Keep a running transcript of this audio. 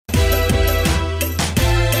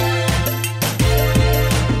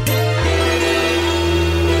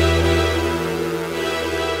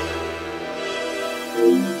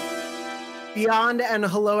Beyond, and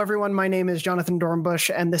hello everyone. My name is Jonathan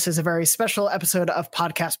Dornbush, and this is a very special episode of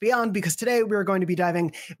Podcast Beyond because today we're going to be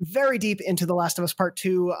diving very deep into The Last of Us Part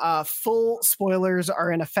 2. Full spoilers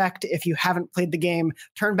are in effect. If you haven't played the game,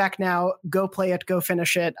 turn back now, go play it, go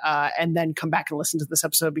finish it, and then come back and listen to this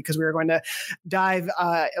episode because we are going to dive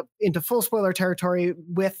into full spoiler territory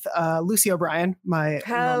with Lucy O'Brien, my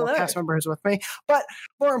normal cast member who's with me. But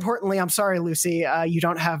more importantly, I'm sorry, Lucy, you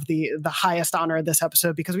don't have the highest honor of this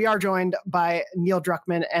episode because we are joined by Neil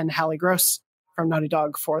Druckmann and Hallie Gross from Naughty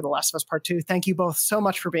Dog for The Last of Us Part 2. Thank you both so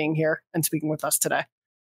much for being here and speaking with us today.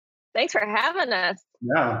 Thanks for having us.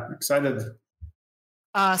 Yeah, excited.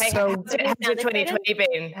 How's your 2020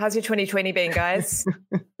 been? How's your 2020 been, guys?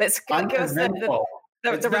 Let's give us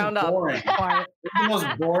the roundup. It's the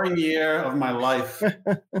most boring year of my life.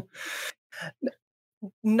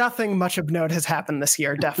 Nothing much of note has happened this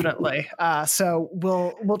year, definitely. So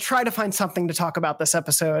we'll try to find something to talk about this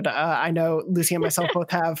episode. I know Lucy and myself both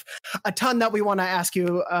have a ton that we want to ask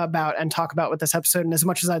you about and talk about with this episode. And as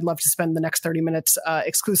much as I'd love to spend the next 30 minutes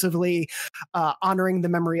exclusively honoring the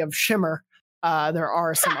memory of Shimmer, there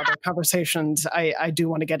are some other conversations I do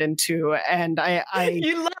want to get into. And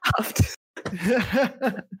You laughed.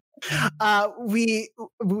 We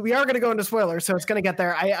are going to go into spoilers, so it's going to get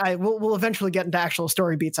there. We'll eventually get into actual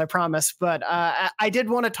story beats, I promise. But I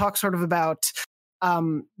did want to talk sort of about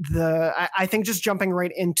I think just jumping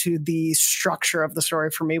right into the structure of the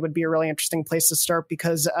story for me would be a really interesting place to start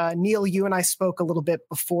because Neil, you and I spoke a little bit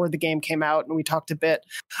before the game came out, and we talked a bit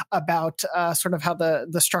about sort of how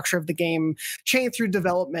the structure of the game changed through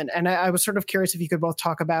development. And I was sort of curious if you could both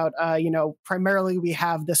talk about, primarily we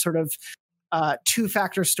have this sort of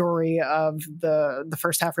two-factor story of the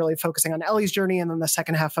first half really focusing on Ellie's journey and then the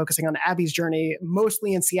second half focusing on Abby's journey,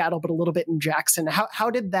 mostly in Seattle, but a little bit in Jackson. How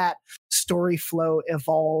did that story flow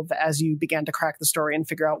evolve as you began to crack the story and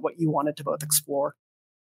figure out what you wanted to both explore?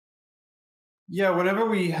 Yeah, whenever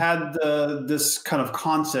we had this kind of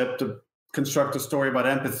concept to construct a story about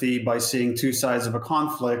empathy by seeing two sides of a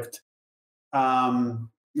conflict,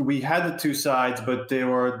 we had the two sides, but they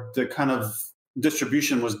were the kind of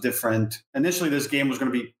distribution was different. Initially, this game was going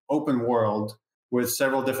to be open world with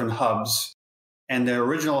several different hubs. And the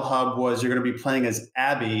original hub was you're going to be playing as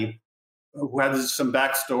Abby, who has some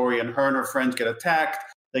backstory, and her friends get attacked.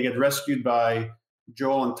 They get rescued by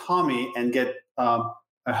Joel and Tommy and get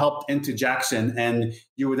helped into Jackson. And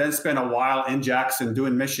you would then spend a while in Jackson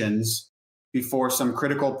doing missions before some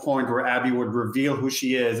critical point where Abby would reveal who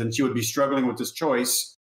she is, and she would be struggling with this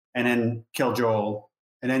choice and then kill Joel.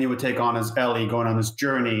 And then you would take on as Ellie going on this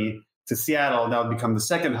journey to Seattle. That would become the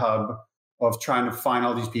second hub of trying to find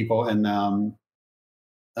all these people and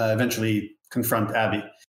eventually confront Abby.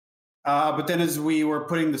 But then as we were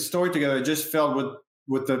putting the story together, it just felt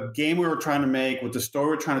with the game we were trying to make, with the story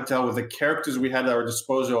we were trying to tell, with the characters we had at our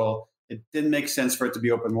disposal, it didn't make sense for it to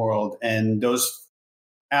be open world. And those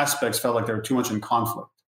aspects felt like they were too much in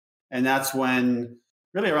conflict. And that's when,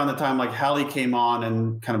 really around the time like Hallie came on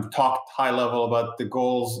and kind of talked high level about the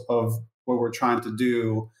goals of what we're trying to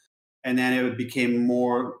do. And then it became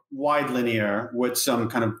more wide linear with some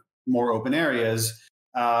kind of more open areas,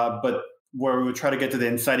 but where we would try to get to the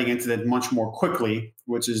inciting incident much more quickly,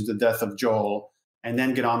 which is the death of Joel, and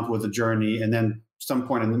then get on with the journey. And then some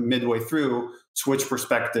point in the midway through, switch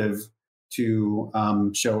perspective to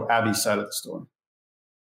show Abby's side of the story.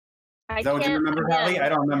 Is that what you remember, Hallie? I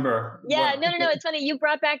don't remember. Yeah, no. It's funny. You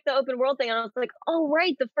brought back the open world thing, and I was like, oh,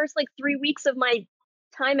 right. The first 3 weeks of my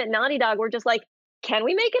time at Naughty Dog were just like, can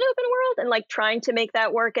we make it open world? And trying to make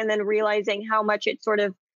that work, and then realizing how much it sort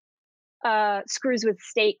of screws with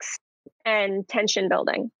stakes and tension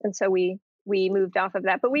building. And so we moved off of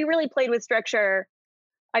that. But we really played with structure,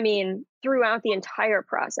 throughout the entire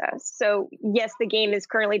process. So yes, the game is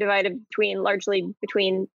currently divided largely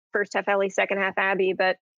between first half Ellie, second half Abby,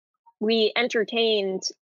 but we entertained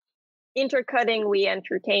intercutting, we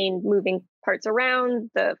entertained moving parts around,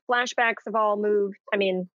 the flashbacks have all moved.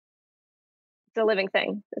 It's a living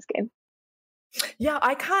thing, this game. Yeah,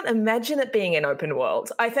 I can't imagine it being an open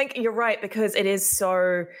world. I think you're right, because it's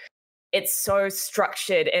so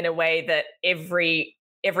structured in a way that every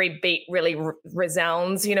beat really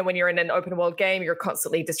resounds. When you're in an open world game, you're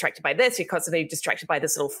constantly distracted by this, you're constantly distracted by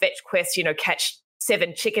this little fetch quest, catch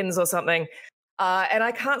 7 chickens or something. And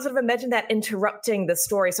I can't sort of imagine that interrupting the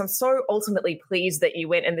story. So I'm so ultimately pleased that you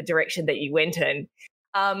went in the direction that you went in.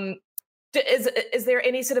 Is there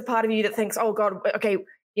any sort of part of you that thinks, oh God, okay,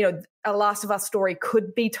 a Last of Us story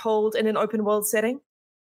could be told in an open world setting?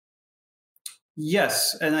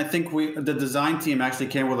 Yes. And I think the design team actually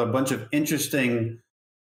came with a bunch of interesting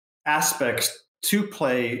aspects to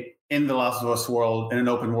play in the Last of Us world, in an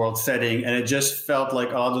open world setting. And it just felt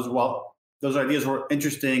like a lot of those ideas were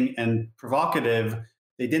interesting and provocative,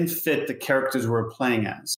 they didn't fit the characters we were playing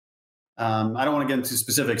as. I don't want to get into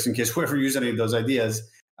specifics in case we ever use any of those ideas,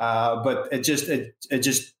 but it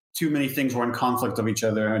just too many things were in conflict of each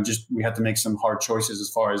other, and just we had to make some hard choices as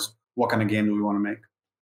far as what kind of game do we want to make.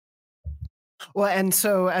 Well, and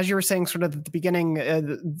so as you were saying, sort of at the beginning,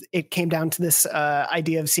 it came down to this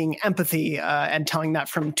idea of seeing empathy and telling that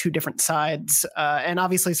from two different sides, and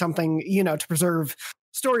obviously something, to preserve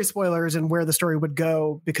story spoilers and where the story would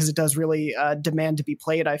go, because it does really demand to be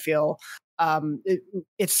played, I feel.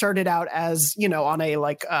 It started out as, on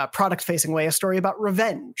a product-facing way, a story about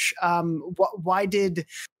revenge. Why did,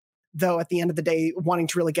 though, at the end of the day, wanting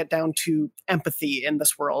to really get down to empathy in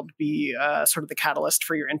this world be sort of the catalyst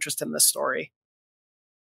for your interest in this story?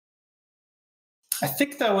 I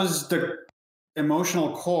think that was the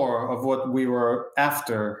emotional core of what we were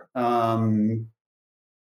after.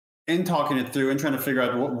 In talking it through and trying to figure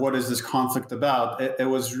out what is this conflict about, it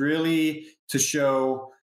was really to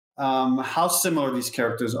show how similar these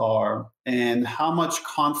characters are and how much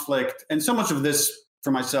conflict, and so much of this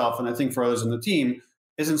for myself, and I think for others in the team,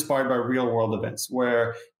 is inspired by real world events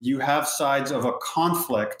where you have sides of a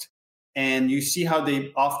conflict and you see how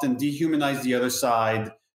they often dehumanize the other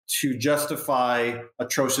side to justify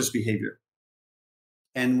atrocious behavior.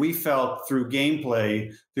 And we felt through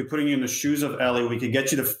gameplay, through putting you in the shoes of Ellie, we could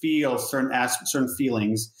get you to feel certain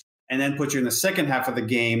feelings, and then put you in the second half of the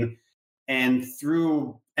game. And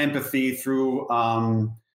through empathy, through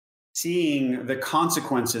seeing the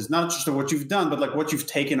consequences, not just of what you've done, but like what you've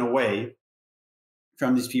taken away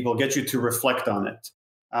from these people, get you to reflect on it.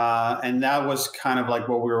 And that was kind of like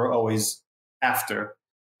what we were always after.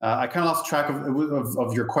 I kind of lost track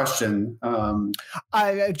of your question. I'm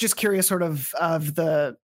just curious, sort of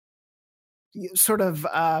the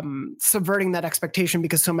subverting that expectation,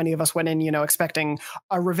 because so many of us went in, expecting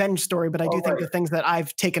a revenge story. But I do think the things that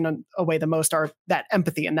I've taken away the most are that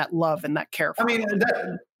empathy and that love and that care.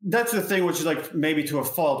 That's the thing, which is like maybe to a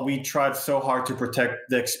fault. We tried so hard to protect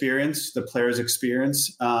the experience, the player's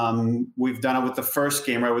experience. We've done it with the first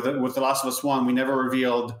game, right? With The Last of Us 1, we never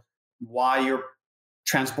revealed why you're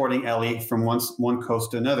transporting Ellie from one coast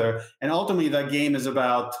to another. And ultimately, that game is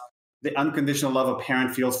about the unconditional love a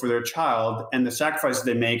parent feels for their child and the sacrifices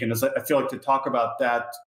they make. And I feel like to talk about that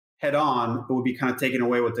head on, it would be kind of taking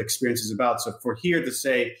away what the experience is about. So if we're here to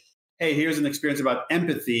say, hey, here's an experience about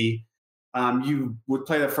empathy, you would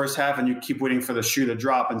play the first half and you keep waiting for the shoe to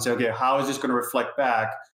drop and say, okay, how is this going to reflect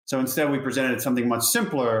back? So instead, we presented something much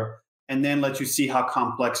simpler and then let you see how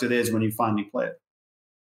complex it is when you finally play it.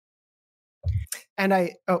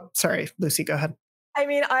 And sorry, Lucy, go ahead. I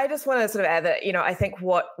mean, I just want to sort of add that, I think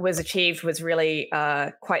what was achieved was really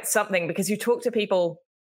quite something, because you talk to people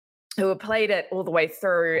who have played it all the way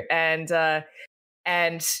through, and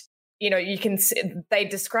you can see, they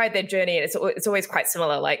describe their journey, and it's always quite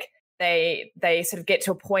similar. Like they sort of get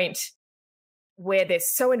to a point where they're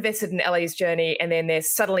so invested in Ellie's journey, and then they're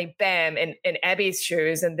suddenly bam in Abby's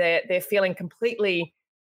shoes, and they're feeling completely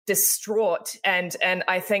distraught. And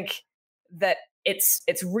I think that it's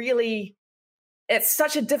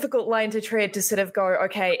such a difficult line to tread, to sort of go,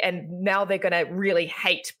 okay, and now they're going to really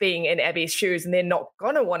hate being in Abby's shoes, and they're not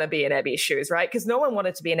going to want to be in Abby's shoes, right? Because no one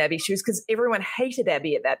wanted to be in Abby's shoes, because everyone hated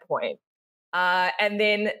Abby at that point. And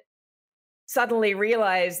then suddenly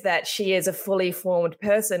realize that she is a fully formed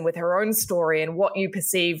person with her own story, and what you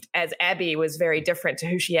perceived as Abby was very different to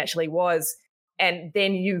who she actually was. And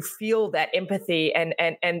then you feel that empathy, and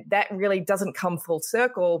that really doesn't come full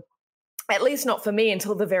circle, at least not for me,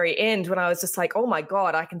 until the very end, when I was just like, oh my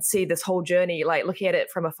God, I can see this whole journey, like looking at it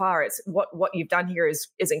from afar. It's what you've done here is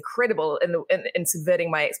incredible in subverting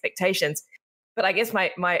my expectations. But I guess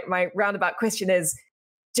my roundabout question is,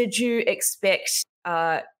 did you expect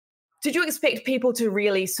people to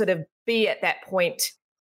really sort of be at that point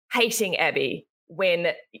hating Abby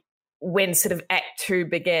when sort of Act 2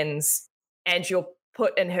 begins and you're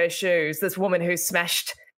put in her shoes, this woman who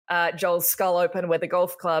smashed Joel's skull open with a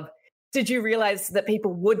golf club? Did you realize that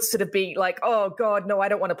people would sort of be like, oh God, no, I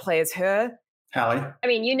don't want to play as her? Hallie? I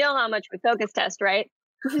mean, you know how much we focus test, right?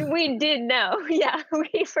 We did know. Yeah,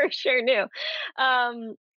 we for sure knew.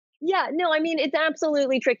 Yeah, no, I mean, it's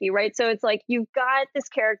absolutely tricky, right? So it's like, you've got this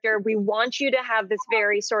character. We want you to have this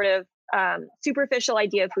very sort of superficial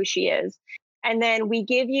idea of who she is. And then we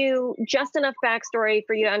give you just enough backstory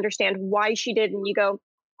for you to understand why she did. And you go,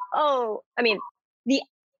 oh, I mean,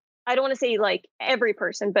 I don't want to say like every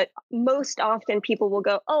person, but most often people will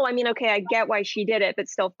go, oh, I mean, okay, I get why she did it, but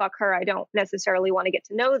still fuck her. I don't necessarily want to get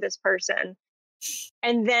to know this person.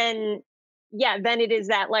 And then, yeah, then it is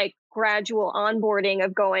that like, gradual onboarding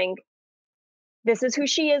of going, this is who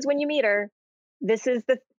she is when you meet her. This is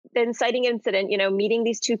the inciting incident. Meeting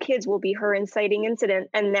these two kids will be her inciting incident.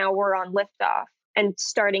 And now we're on liftoff and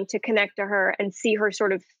starting to connect to her and see her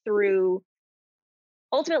sort of through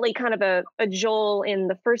ultimately kind of a Joel in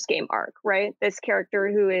the first game arc, right? This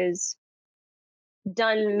character who is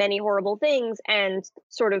done many horrible things and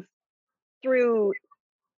sort of through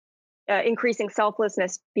increasing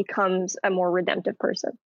selflessness becomes a more redemptive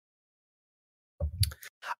person.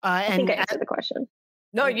 I think I answered the question.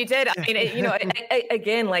 No, you did. I mean,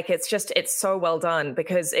 again, like it's so well done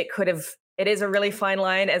because it is a really fine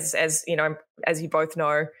line as you both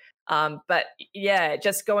know. But yeah,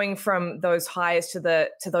 just going from those highs to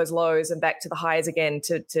those lows and back to the highs again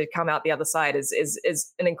to come out the other side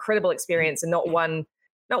is an incredible experience, and not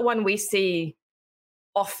one we see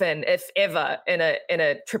often, if ever, in a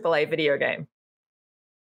AAA video game.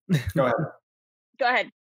 Go ahead.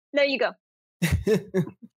 No, you go.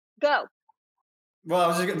 Go.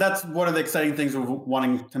 Well, that's one of the exciting things of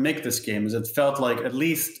wanting to make this game is it felt like, at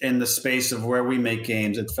least in the space of where we make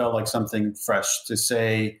games, it felt like something fresh to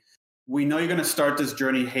say, we know you're going to start this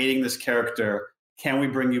journey hating this character. Can we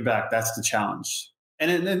bring you back? That's the challenge.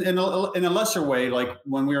 And in a lesser way, like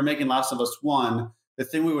when we were making Last of Us 1, the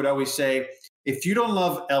thing we would always say, if you don't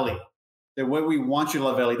love Ellie the way we want you to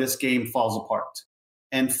love Ellie, this game falls apart.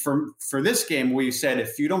 And for this game, we said,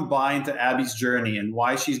 if you don't buy into Abby's journey and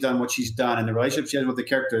why she's done what she's done and the relationship she has with the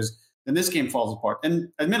characters, then this game falls apart. And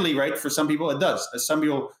admittedly, right, for some people it does. As some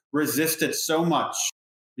people resist it so much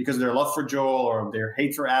because of their love for Joel or their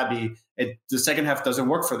hate for Abby, the second half doesn't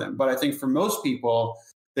work for them. But I think for most people,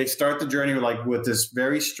 they start the journey with this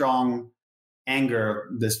very strong anger,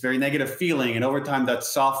 this very negative feeling, and over time that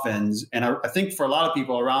softens. And I think for a lot of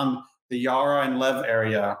people around the Yara and Lev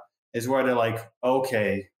area is where they're like,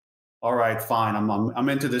 okay, all right, fine, I'm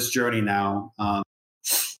into this journey now.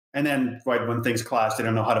 And then right when things clash, they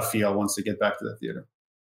don't know how to feel once they get back to the theater.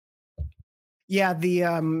 Yeah, but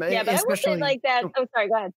I will say like that. Oh, sorry,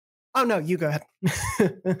 go ahead. Oh no, you go ahead.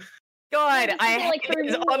 God, I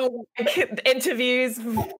hate interviews.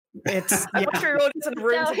 I'm sure you're all just in a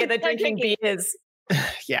room together drinking beers.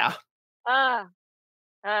 Yeah. That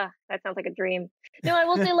sounds like a dream. No, I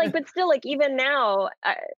will say but still even now,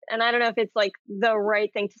 and I don't know if it's like the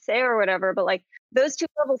right thing to say or whatever, but like those two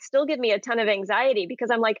levels still give me a ton of anxiety because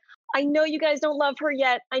I'm like, I know you guys don't love her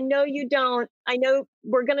yet. I know you don't. I know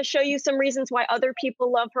we're going to show you some reasons why other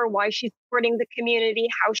people love her, why she's supporting the community,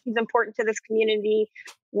 how she's important to this community,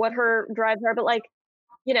 what her drives are. But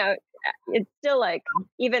it's still like,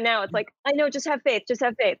 even now it's like, I know, just have faith.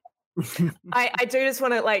 I do just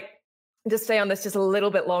want to just stay on this just a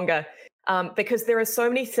little bit longer because there are so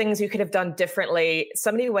many things you could have done differently,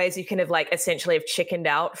 so many ways you can have essentially have chickened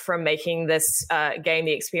out from making this game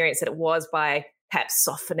the experience that it was by perhaps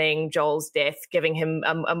softening Joel's death, giving him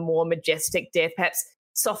a more majestic death, perhaps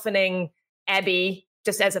softening Abby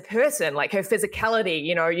just as a person, like her physicality.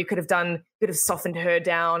 You could have softened her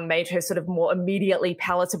down, made her sort of more immediately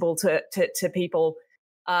palatable to people,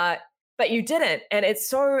 but you didn't, and it's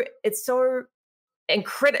so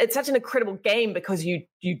incredible. It's such an incredible game because you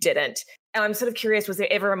didn't. And I'm sort of curious, was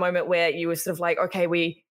there ever a moment where you were sort of like, okay,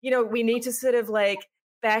 we need to sort of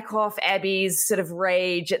back off Abby's sort of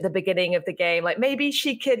rage at the beginning of the game? Like maybe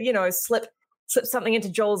she could, slip something into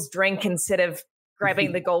Joel's drink instead of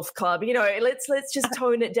grabbing the golf club. Let's just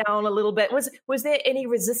tone it down a little bit. Was there any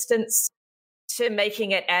resistance to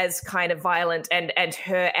making it as kind of violent and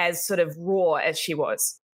her as sort of raw as she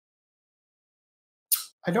was?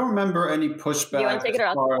 I don't remember any pushback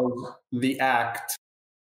as far as the act.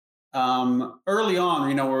 Early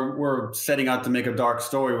on, we're setting out to make a dark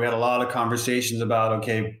story. We had a lot of conversations about,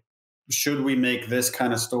 okay, should we make this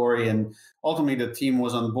kind of story? And ultimately the team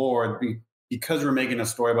was on board because we're making a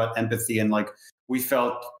story about empathy, and we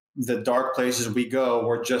felt the dark places we go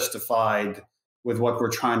were justified with what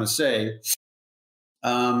we're trying to say.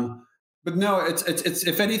 But no, it's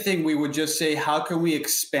if anything, we would just say, how can we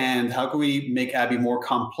expand? How can we make Abby more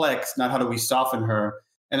complex? Not how do we soften her?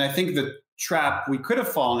 And I think the trap we could have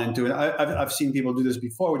fallen into, and I've seen people do this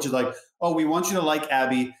before, which is we want you to like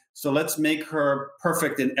Abby, so let's make her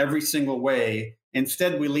perfect in every single way.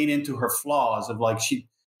 Instead, we lean into her flaws of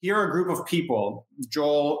here are a group of people,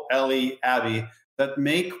 Joel, Ellie, Abby, that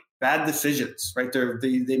make bad decisions, right?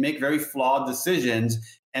 They make very flawed decisions.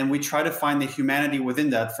 And we try to find the humanity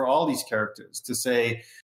within that for all these characters, to say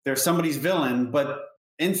they're somebody's villain, but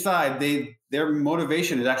inside their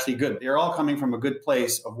motivation is actually good. They're all coming from a good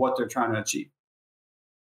place of what they're trying to achieve.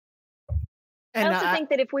 And I also think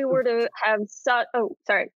that if we were to have oh,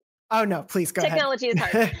 sorry. Oh no, please go Technology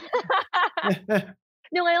ahead. is hard.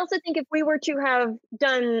 No, I also think if we were to have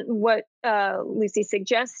done what Lucy's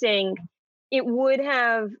suggesting, it would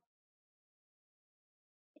have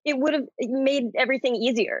made everything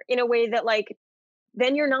easier in a way that, like,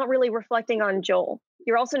 then you're not really reflecting on Joel.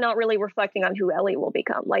 You're also not really reflecting on who Ellie will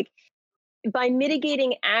become. Like, by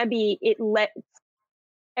mitigating Abby, it lets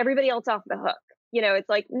everybody else off the hook. You know, it's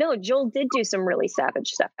like, no, Joel did do some really savage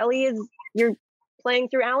stuff. You're playing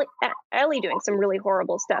through Ellie doing some really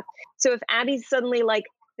horrible stuff. So if Abby's suddenly like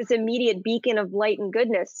this immediate beacon of light and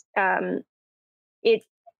goodness,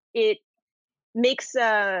 it makes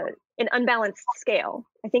an unbalanced scale.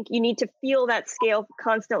 I think you need to feel that scale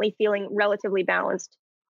constantly feeling relatively balanced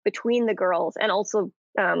between the girls and also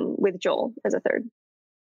with Joel as a third.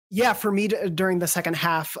 Yeah, for me, during the second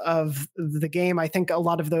half of the game, I think a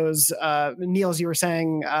lot of those, Neil, as you were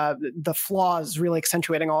saying, the flaws really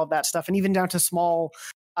accentuating all of that stuff, and even down to small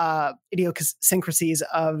idiosyncrasies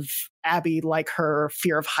of Abby, like her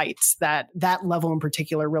fear of heights. That level in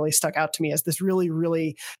particular really stuck out to me as this really,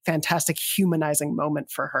 really fantastic humanizing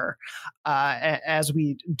moment for her as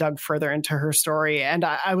we dug further into her story. And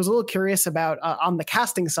I was a little curious about on the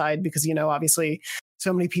casting side, because, you know, obviously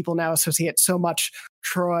so many people now associate so much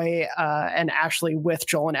Troy and Ashley with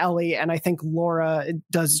Joel and Ellie. And I think Laura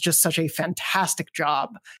does just such a fantastic job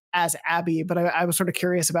as Abby. But I was sort of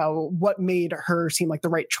curious about what made her seem like the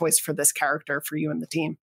right choice for this character for you and the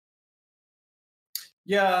team.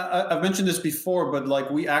 Yeah, I've mentioned this before, but like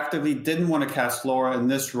we actively didn't want to cast Laura in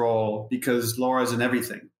this role because Laura's in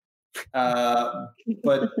everything.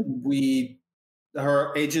 But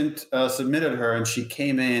her agent submitted her and she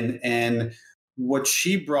came in, and what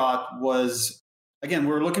she brought was, again,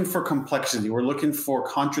 we're looking for complexity. We're looking for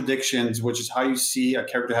contradictions, which is how you see a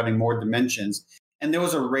character having more dimensions. And there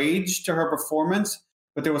was a rage to her performance,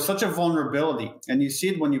 but there was such a vulnerability. And you see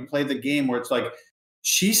it when you play the game where it's like,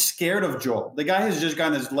 she's scared of Joel. The guy has just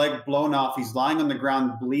gotten his leg blown off. He's lying on the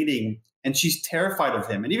ground bleeding, and she's terrified of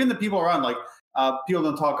him. And even the people around, like people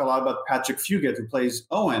don't talk a lot about Patrick Fugit, who plays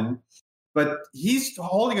Owen, but he's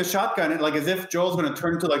holding a shotgun, like as if Joel's going to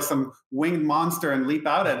turn into like some winged monster and leap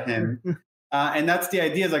out at him. And that's the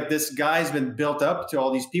idea. Is like this guy's been built up to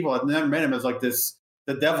all these people. I've never met him as like the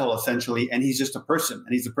devil essentially, and he's just a person,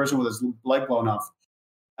 and he's a person with his leg blown off.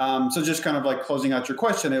 So just kind of like closing out your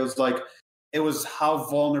question, it was how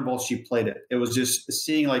vulnerable she played it. It was just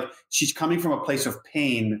seeing like she's coming from a place of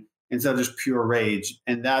pain instead of just pure rage.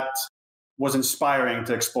 And that was inspiring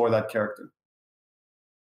to explore that character.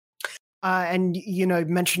 And, you know,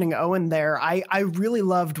 mentioning Owen there, I really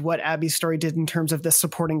loved what Abby's story did in terms of this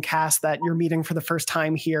supporting cast that you're meeting for the first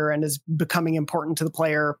time here and is becoming important to the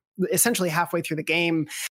player essentially halfway through the game.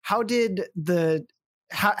 How did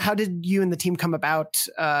you and the team come about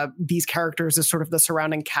these characters as sort of the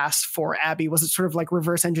surrounding cast for Abby? Was it sort of like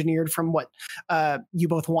reverse engineered from what you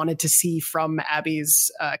both wanted to see from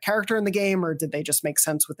Abby's character in the game, or did they just make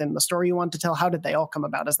sense within the story you wanted to tell? How did they all come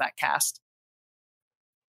about as that cast?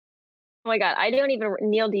 Oh my God,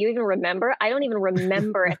 Neil, do you even remember? I don't even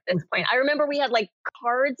remember at this point. I remember we had like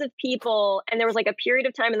cards of people, and there was like a period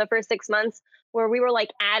of time in the first 6 months where we were like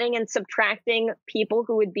adding and subtracting people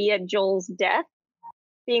who would be at Joel's death.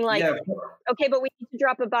 Being like, okay, but we need to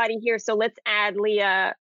drop a body here, so let's add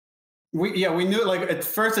Leah. We knew, like, at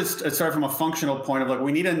first it started from a functional point of like,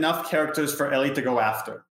 we need enough characters for Ellie to go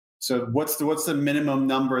after. So what's the minimum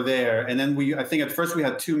number there? And then I think at first we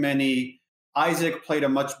had too many. Isaac played a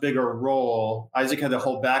much bigger role. Isaac had a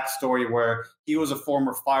whole backstory where he was a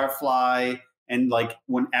former Firefly, and like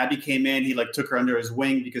when Abby came in, he like took her under his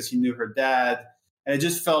wing because he knew her dad, and it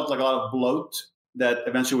just felt like a lot of bloat. That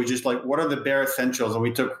eventually we just like, what are the bare essentials? And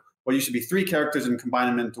we took what used to be 3 characters and combined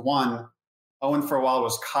them into 1. Owen for a while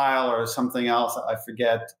was Kyle or something else, I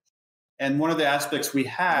forget. And one of the aspects we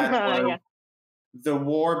had was the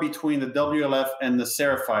war between the WLF and the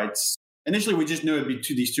Seraphites. Initially, we just knew it'd be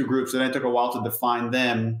these two groups, and it took a while to define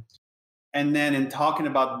them. And then in talking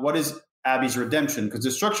about what is Abby's redemption, because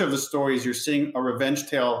the structure of the story is you're seeing a revenge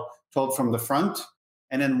tale told from the front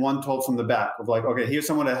and then one told from the back of like, okay, here's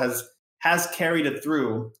someone that has carried it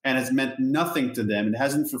through and has meant nothing to them and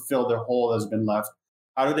hasn't fulfilled their hole that's been left.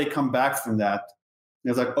 How do they come back from that?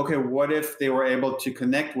 And it's like, okay, what if they were able to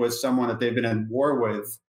connect with someone that they've been at war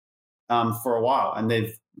with for a while, and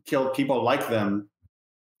they've killed people like them?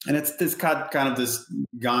 And it's this kind of this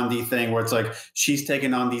Gandhi thing where it's like she's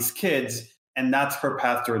taken on these kids, and that's her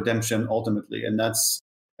path to redemption ultimately. And that's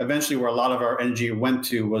eventually where a lot of our energy went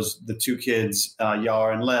to, was the 2 kids,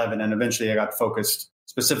 Yar and Lev. And then eventually I got focused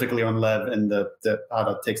specifically on Lev and the how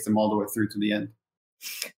that takes them all the way through to the end.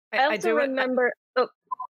 I also remember.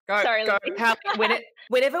 Sorry, go. Lindsay.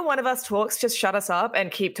 Whenever one of us talks, just shut us up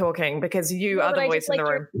and keep talking because you are the voice in the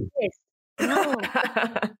room. No,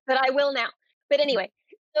 but I will now. But anyway,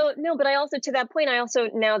 so no, but I also, to that point, I also,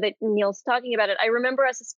 now that Neil's talking about it, I remember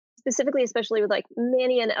us specifically, especially with like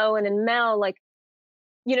Manny and Owen and Mel, like,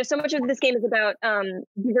 you know, so much of this game is about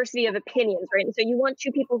diversity of opinions, right? And so you want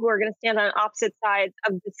two people who are going to stand on opposite sides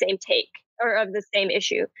of the same take or of the same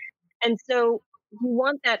issue. And so you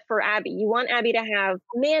want that for Abby. You want Abby to have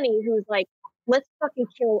Manny, who's like, let's fucking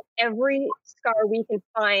kill every scar we can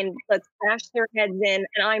find. Let's bash their heads in.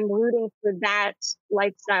 And I'm rooting for that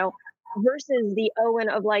lifestyle versus the Owen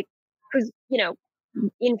of like, who's, you know,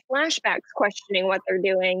 in flashbacks questioning what they're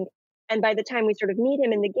doing. And by the time we sort of meet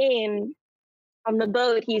him in the game on the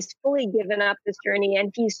boat, he's fully given up this journey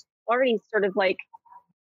and he's already sort of like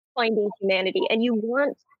finding humanity. And you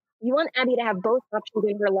want Abby to have both options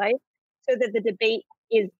in her life so that the debate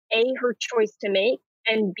is A, her choice to make,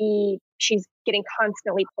 and B, she's getting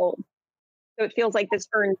constantly pulled. So it feels like this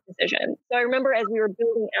earned decision. So I remember as we were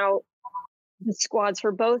building out the squads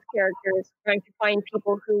for both characters, trying to find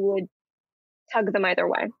people who would tug them either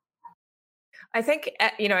way. I think,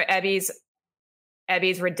 you know, Abby's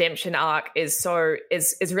redemption arc is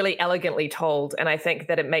really elegantly told, and I think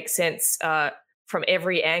that it makes sense from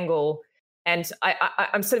every angle. And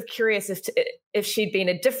I'm sort of curious if she'd been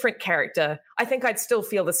a different character, I think I'd still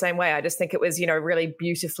feel the same way. I just think it was, you know, really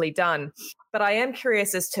beautifully done. But I am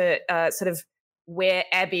curious as to sort of where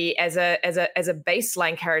Abby as a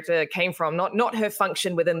baseline character came from, not her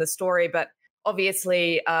function within the story, but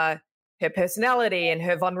obviously her personality and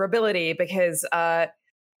her vulnerability. Because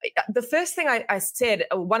the first thing I said,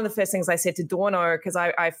 one of the first things I said to Dorno, because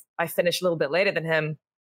I finished a little bit later than him,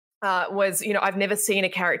 was, you know, I've never seen a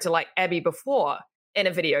character like Abby before in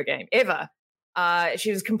a video game ever.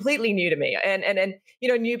 She was completely new to me, and you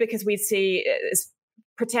know, new because we see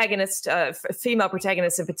protagonists, female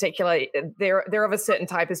protagonists in particular. They're of a certain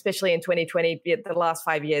type, especially in 2020, the last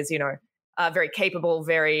 5 years. You know, very capable,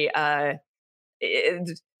 very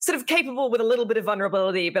sort of capable with a little bit of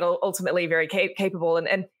vulnerability, but ultimately very capable.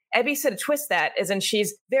 And Abby sort of twists that, as in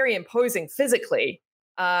she's very imposing physically.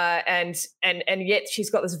 And yet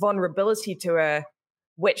she's got this vulnerability to her,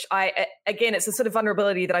 which again, it's a sort of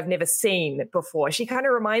vulnerability that I've never seen before. She kind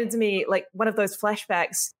of reminded me, like one of those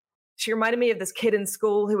flashbacks, she reminded me of this kid in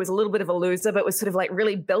school who was a little bit of a loser, but was sort of like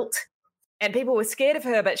really built, and people were scared of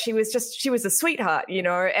her, but she was a sweetheart, you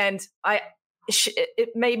know, and it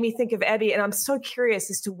made me think of Abby, and I'm so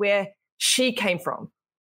curious as to where she came from.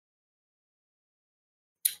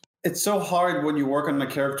 It's so hard when you work on a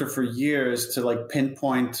character for years to like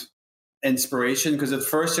pinpoint inspiration, because at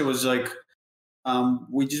first it was like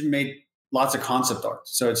we just made lots of concept art.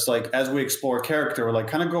 So it's like as we explore character, we're like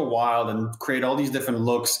kind of go wild and create all these different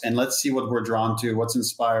looks and let's see what we're drawn to, what's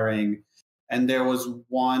inspiring. And there was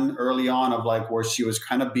one early on of like where she was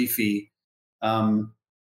kind of beefy.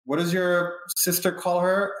 What does your sister call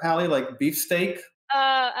her, Hallie? Like beefsteak?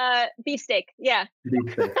 Beefsteak, yeah.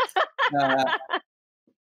 Beefsteak.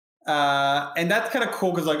 And that's kind of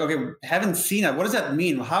cool because, like, okay, haven't seen that. What does that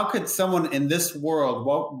mean? How could someone in this world?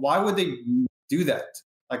 Why would they do that?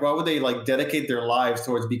 Like, why would they like dedicate their lives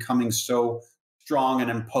towards becoming so strong and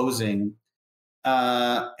imposing?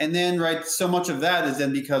 And then, right, so much of that is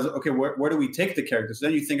then because, okay, where do we take the character? So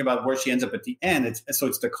then you think about where she ends up at the end. It's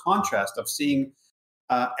the contrast of seeing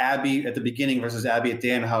Abby at the beginning versus Abby at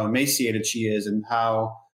the end, how emaciated she is, and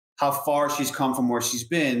how far she's come from where she's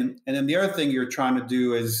been. And then the other thing you're trying to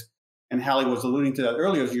do is, and Hallie was alluding to that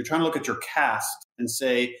earlier, is you're trying to look at your cast and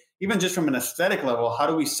say, even just from an aesthetic level, how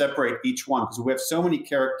do we separate each one? Because we have so many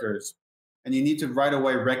characters and you need to right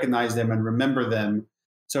away recognize them and remember them.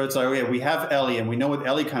 So it's like, okay, we have Ellie and we know what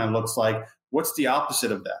Ellie kind of looks like. What's the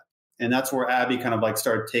opposite of that? And that's where Abby kind of like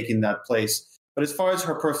started taking that place. But as far as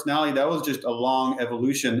her personality, that was just a long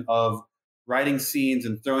evolution of writing scenes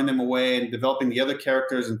and throwing them away and developing the other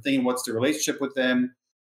characters and thinking what's the relationship with them.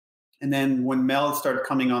 And then when Mel started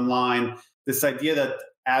coming online, this idea that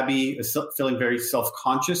Abby is feeling very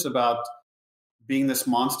self-conscious about being this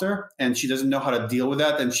monster and she doesn't know how to deal with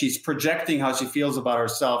that. And she's projecting how she feels about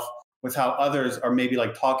herself with how others are maybe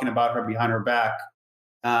like talking about her behind her back.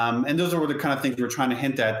 And those are the kind of things we're trying to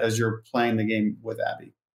hint at as you're playing the game with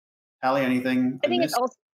Abby. Hallie, anything? I think it's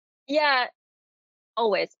also, yeah,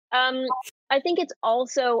 always. I think it's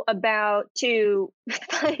also about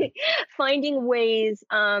finding ways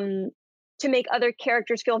to make other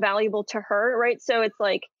characters feel valuable to her, right? So it's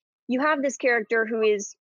like you have this character who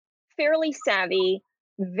is fairly savvy,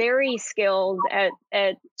 very skilled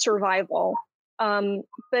at survival,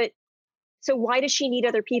 but so why does she need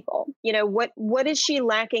other people? You know, what is she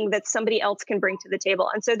lacking that somebody else can bring to the table?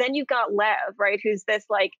 And so then you've got Lev, right, who's this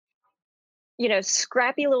like, you know,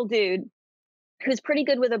 scrappy little dude who's pretty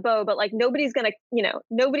good with a bow, but like nobody's gonna, you know,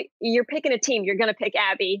 you're picking a team, you're gonna pick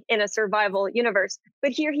Abby in a survival universe.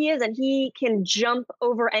 But here he is, and he can jump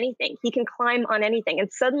over anything, he can climb on anything,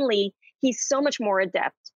 and suddenly he's so much more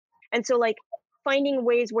adept. And so like finding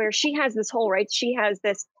ways where she has this whole, right, she has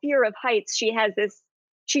this fear of heights,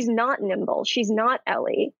 she's not nimble, she's not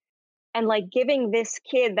Ellie, and like giving this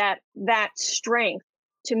kid that strength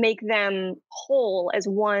to make them whole as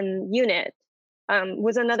one unit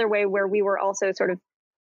was another way where we were also sort of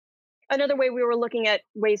another way we were looking at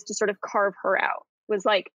ways to sort of carve her out. Was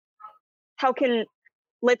like, how can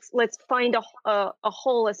let's find a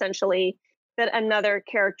hole essentially that another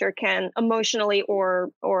character can emotionally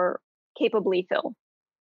or capably fill.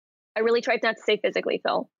 I really tried not to say physically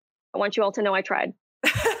fill. I want you all to know I tried.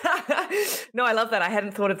 No, I love that. I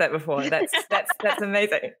hadn't thought of that before. That's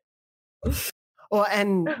amazing. Well,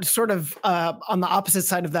 and sort of on the opposite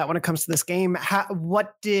side of that, when it comes to this game,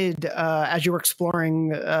 what did, as you were exploring,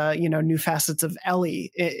 new facets of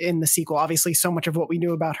Ellie in the sequel? Obviously, so much of what we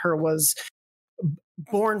knew about her was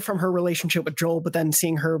born from her relationship with Joel, but then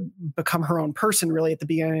seeing her become her own person really at the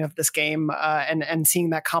beginning of this game, and seeing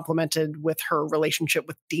that complemented with her relationship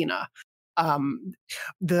with Dina.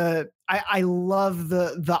 I love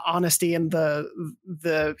the honesty and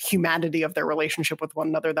the humanity of their relationship with one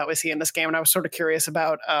another that we see in this game, and I was sort of curious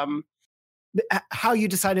about how you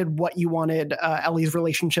decided what you wanted Ellie's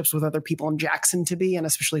relationships with other people in Jackson to be, and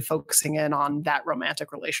especially focusing in on that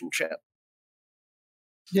romantic relationship.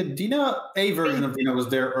 Yeah, Dina, a version of Dina was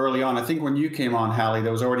there early on. I think when you came on, Hallie,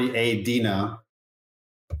 there was already a Dina.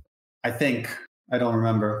 I think. I don't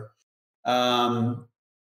remember. But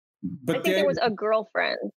I think there was a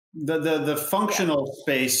girlfriend. The functional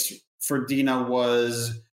space for Dina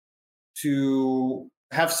was to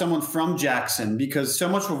have someone from Jackson, because so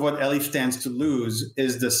much of what Ellie stands to lose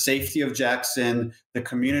is the safety of Jackson, the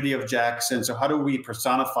community of Jackson. So how do we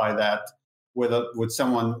personify that with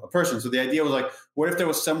a person? So the idea was like, what if there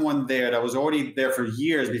was someone there that was already there for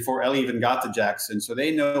years before Ellie even got to Jackson? So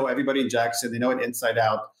they know everybody in Jackson, they know it inside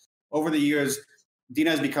out. Over the years,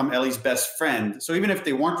 Dina has become Ellie's best friend. So even if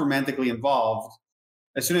they weren't romantically involved,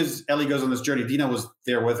 as soon as Ellie goes on this journey, Dina was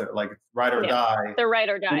there with her, like ride or die. The ride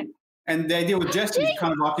or die. And the idea with Jesse is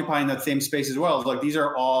kind of occupying that same space as well. It's like, these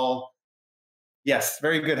are all, yes,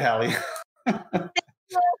 very good, Hallie.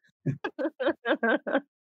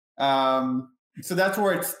 So that's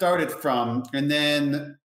where it started from. And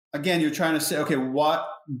then again, you're trying to say, okay, what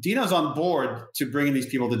Dina's on board to bringing these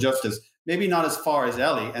people to justice. Maybe not as far as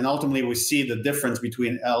Ellie. And ultimately we see the difference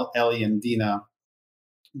between Ellie and Dina.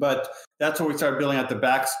 But that's where we start building out the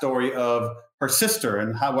backstory of her sister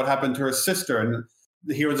and what happened to her sister. And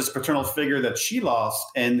here was this paternal figure that she lost.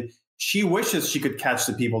 And she wishes she could catch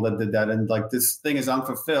the people that did that. And like, this thing is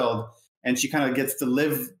unfulfilled. And she kind of gets to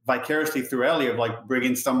live vicariously through Ellie of like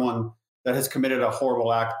bringing someone that has committed a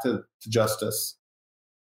horrible act to justice.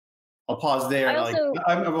 I'll pause there.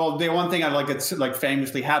 The one thing I'd like to like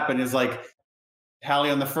famously happen is like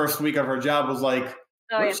Hallie on the first week of her job was like,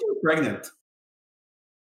 what if she was pregnant?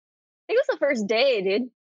 I think it was the first day, dude.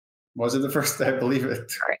 Was it the first day? I believe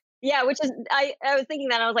it. Yeah, which is, I was thinking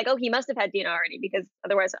that. I was like, oh, he must have had Dina already, because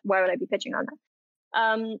otherwise, why would I be pitching on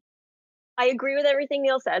that? I agree with everything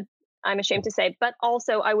Neil said, I'm ashamed to say. But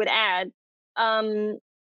also, I would add,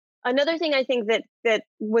 another thing I think that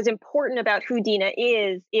was important about who Dina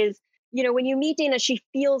is, you know, when you meet Dina, she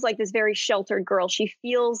feels like this very sheltered girl. She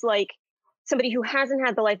feels like somebody who hasn't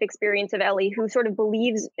had the life experience of Ellie, who sort of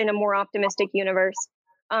believes in a more optimistic universe.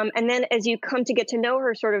 And then as you come to get to know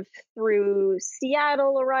her sort of through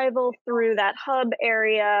Seattle arrival, through that hub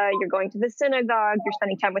area, you're going to the synagogue, you're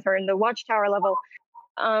spending time with her in the Watchtower level.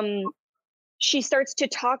 She starts to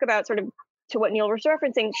talk about, sort of to what Neil was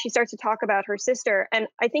referencing, she starts to talk about her sister. And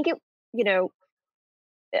I think it, you know,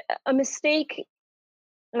 a mistake,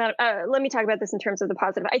 let me talk about this in terms of the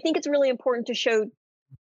positive. I think it's really important to show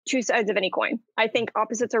two sides of any coin. I think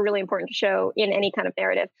opposites are really important to show in any kind of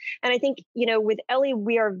narrative. And I think, you know, with Ellie,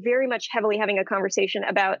 we are very much heavily having a conversation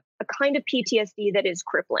about a kind of PTSD that is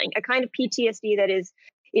crippling, a kind of PTSD that is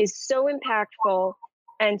so impactful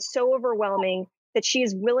and so overwhelming that she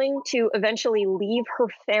is willing to eventually leave her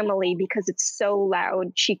family because it's so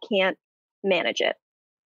loud she can't manage it.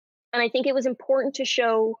 And I think it was important to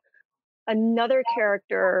show another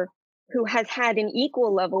character who has had an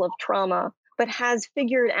equal level of trauma, but has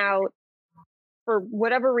figured out, for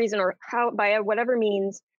whatever reason or how, by whatever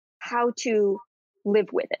means, how to live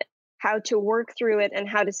with it, how to work through it, and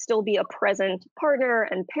how to still be a present partner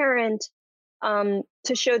and parent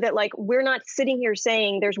to show that like we're not sitting here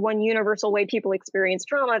saying there's one universal way people experience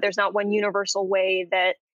trauma. There's not one universal way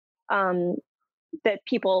that that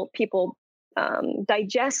people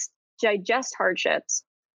digest hardships.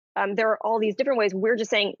 There are all these different ways. We're just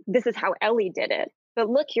saying this is how Ellie did it. But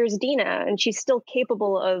look, here's Dina, and she's still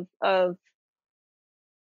capable of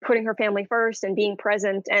putting her family first and being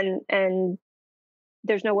present. And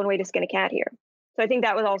there's no one way to skin a cat here. So I think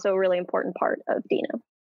that was also a really important part of Dina.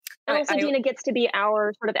 And also, Dina gets to be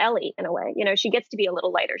our sort of Ellie in a way. You know, she gets to be a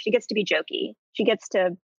little lighter. She gets to be jokey. She gets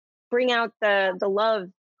to bring out the love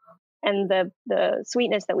and the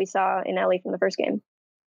sweetness that we saw in Ellie from the first game.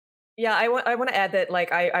 Yeah, I want to add that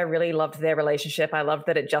like I really loved their relationship. I loved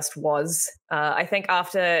that it just was. I think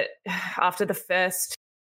after the first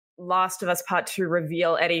Last of Us Part 2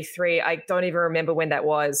 reveal at E3, I don't even remember when that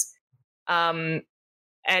was.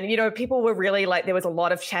 And, you know, people were really like, there was a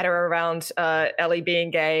lot of chatter around Ellie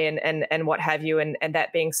being gay and what have you, and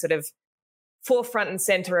that being sort of forefront and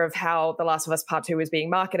center of how The Last of Us Part 2 was being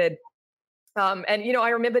marketed. And, you know, I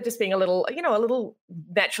remember just being a little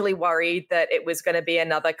naturally worried that it was going to be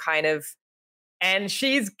another kind of, and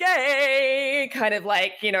she's gay, kind of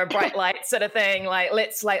like, you know, bright light sort of thing.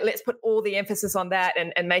 Let's put all the emphasis on that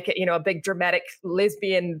and make it, you know, a big dramatic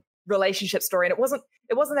lesbian relationship story. And it wasn't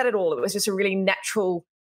that at all. It was just a really natural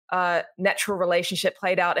relationship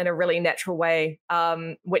played out in a really natural way,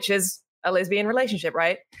 which is a lesbian relationship,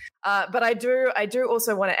 right? But I do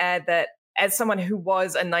also want to add that as someone who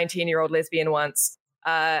was a 19-year-old lesbian once,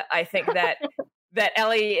 I think that that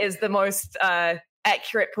Ellie is the most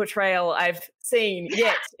accurate portrayal I've seen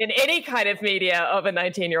yet in any kind of media of a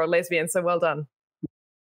 19-year-old lesbian. So well done.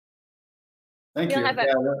 Thank you.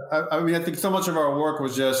 Yeah, I mean, I think so much of our work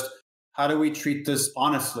was just how do we treat this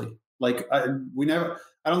honestly? Like I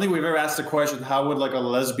don't think we've ever asked the question, how would like a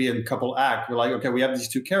lesbian couple act? We're like, okay, we have these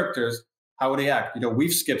two characters. How would they act? You know,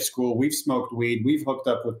 we've skipped school, we've smoked weed, we've hooked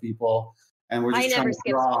up with people, and we're just trying to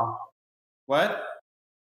draw. What?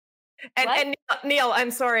 And Neil, I'm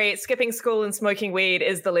sorry, skipping school and smoking weed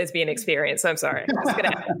is the lesbian experience. I'm sorry.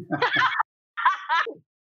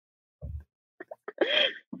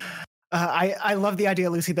 I love the idea,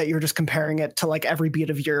 Lucy, that you're just comparing it to like every beat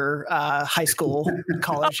of your high school,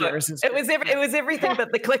 college years. It was everything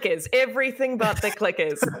but the clickers. Everything but the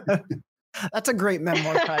clickers. That's a great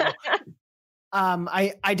memoir title.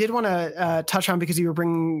 I did want to touch on, because you were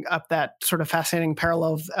bringing up that sort of fascinating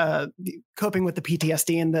parallel of coping with the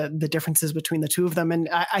PTSD and the differences between the two of them. And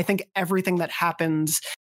I think everything that happens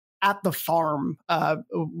at the farm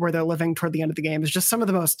where they're living toward the end of the game is just some of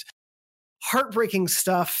the most heartbreaking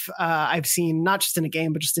stuff I've seen, not just in a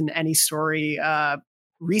game, but just in any story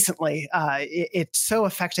recently. It's so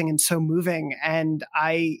affecting and so moving. And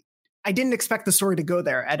I didn't expect the story to go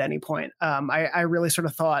there at any point. I really sort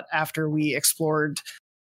of thought after we explored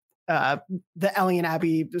the Ellie and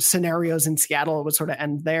Abby scenarios in Seattle, it would sort of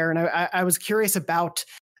end there. And I was curious about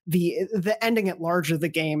the ending at large of the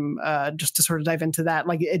game, just to sort of dive into that.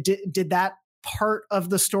 Like, did that part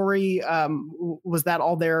of the story, was that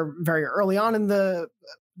all there very early on in the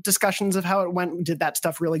discussions of how it went? Did that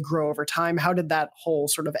stuff really grow over time? How did that whole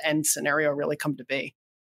sort of end scenario really come to be?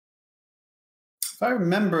 If I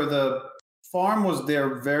remember, the farm was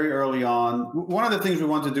there very early on. One of the things we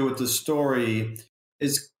want to do with the story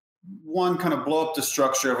is, one, kind of blow up the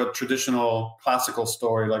structure of a traditional classical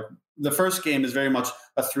story. Like the first game is very much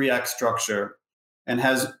a 3-act structure and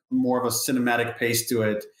has more of a cinematic pace to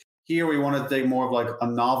it. Here we want to take more of like a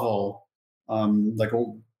novel,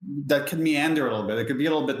 that can meander a little bit. It could be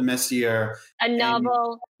a little bit messier. A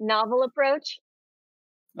novel approach.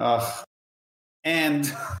 And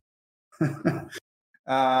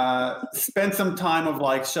spend some time of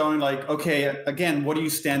like showing like, okay, again, what do you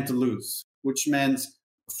stand to lose? Which meant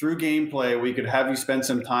through gameplay, we could have you spend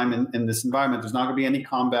some time in this environment. There's not going to be any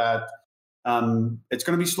combat. It's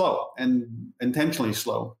going to be slow and intentionally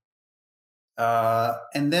slow.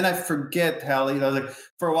 And then I forget, Hallie, like,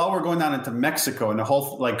 for a while we're going down into Mexico, and the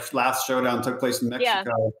whole like last showdown took place in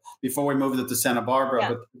Mexico before we moved it to Santa Barbara.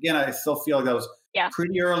 But again, I still feel like that was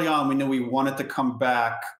pretty early on. We knew we wanted to come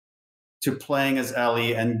back to playing as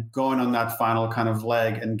Ellie and going on that final kind of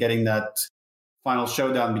leg and getting that final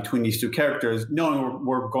showdown between these two characters, knowing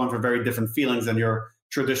we're going for very different feelings than your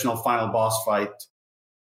traditional final boss fight.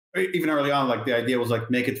 Even early on, like the idea was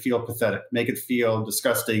like, make it feel pathetic, make it feel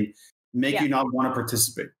disgusting, make you not want to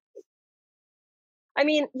participate. I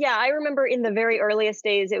mean, I remember in the very earliest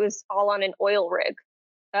days, it was all on an oil rig.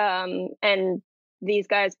 And these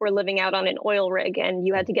guys were living out on an oil rig, and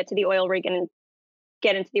you had to get to the oil rig and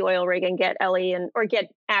get into the oil rig and get Ellie or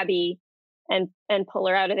get Abby and pull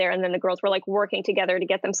her out of there. And then the girls were like working together to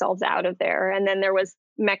get themselves out of there. And then there was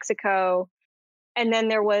Mexico. And then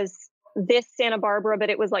there was this Santa Barbara, but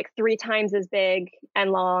it was like 3 times as big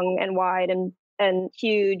and long and wide and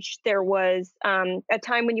huge. There was a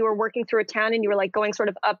time when you were working through a town and you were like going sort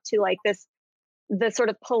of up to like the sort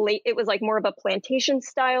of it was like more of a plantation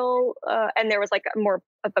style. And there was like more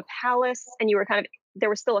of a palace, and you were there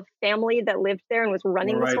was still a family that lived there and was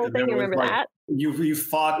running this whole thing. You remember that? You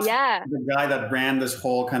fought the guy that ran this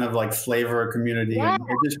whole kind of like flavor community. Yeah.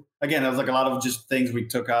 And it was like a lot of just things we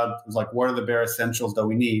took out. It was like, what are the bare essentials that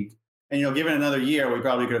we need? And given another year, we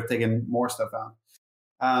probably could have taken more stuff out.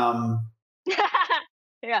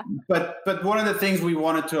 Yeah. But one of the things we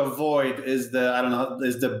wanted to avoid is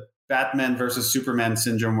the Batman versus Superman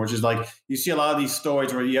syndrome, which is like you see a lot of these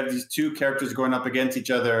stories where you have these 2 characters going up against each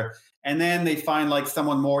other, and then they find like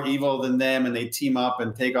someone more evil than them and they team up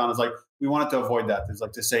and take on. It's like we wanted to avoid that. It's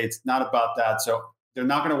like to say it's not about that. So they're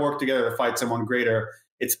not going to work together to fight someone greater.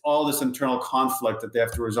 It's all this internal conflict that they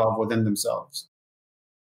have to resolve within themselves.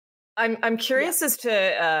 I'm curious as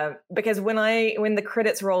to because when the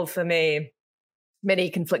credits rolled for me, many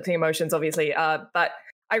conflicting emotions, obviously, but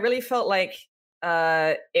I really felt like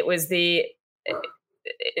it was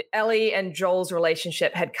Ellie and Joel's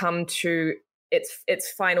relationship had come to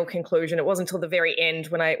its final conclusion. It wasn't until the very end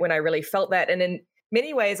when I really felt that. And in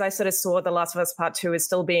many ways, I sort of saw The Last of Us Part 2 as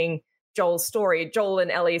still being Joel's story, Joel and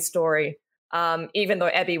Ellie's story, even though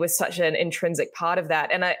Abby was such an intrinsic part of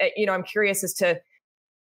that. And I'm curious as to,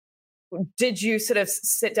 did you sort of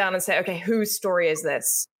sit down and say, okay, whose story is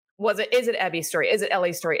this? Is it Abby's story? Is it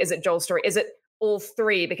Ellie's story? Is it Joel's story? Is it all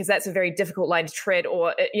 3? Because that's a very difficult line to tread.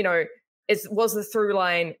 Or, was the through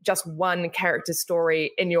line just one character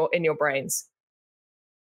story in your brains?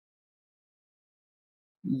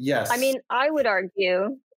 Yes. I mean, I would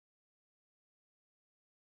argue.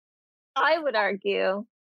 I'm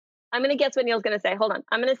going to guess what Neil's going to say. Hold on.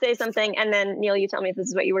 I'm going to say something, and then Neil, you tell me if this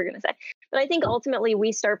is what you were going to say. But I think ultimately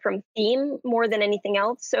we start from theme more than anything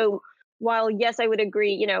else. So while, yes, I would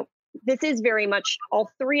agree, this is very much all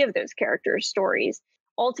 3 of those characters' stories.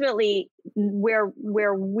 Ultimately, where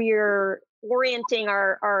we're orienting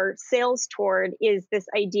our sales toward is this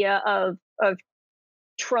idea of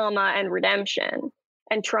trauma and redemption,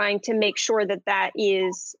 and trying to make sure that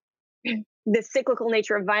is the cyclical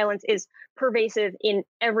nature of violence is pervasive in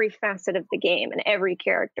every facet of the game and every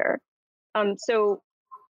character. So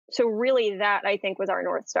really that, I think, was our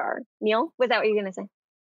North Star. Neil, was that what you were going to say?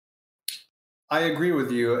 I agree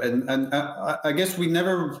with you. And I guess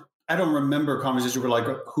I don't remember a conversation where like,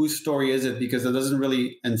 whose story is it? Because it doesn't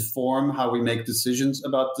really inform how we make decisions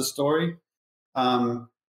about the story.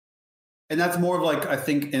 And that's more of like, I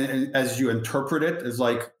think, as you interpret it, is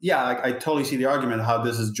like, yeah, I totally see the argument how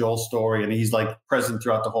this is Joel's story and he's like present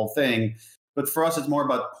throughout the whole thing. But for us, it's more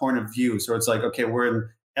about point of view. So it's like, okay, we're in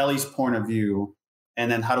Ellie's point of view. And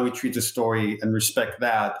then how do we treat the story and respect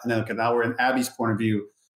that? And then, okay, now we're in Abby's point of view.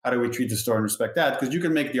 How do we treat the story and respect that? Because you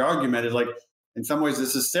can make the argument is like, in some ways,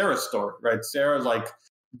 this is Sarah's story, right? Sarah's like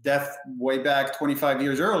death way back 25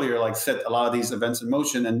 years earlier, like set a lot of these events in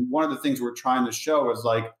motion. And one of the things we're trying to show is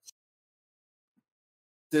like,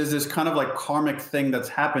 there's this kind of like karmic thing that's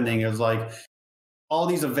happening is like all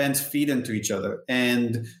these events feed into each other.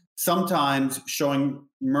 And sometimes showing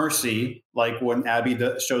mercy, like when Abby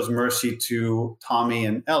shows mercy to Tommy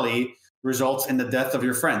and Ellie, results in the death of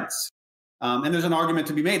your friends. And there's an argument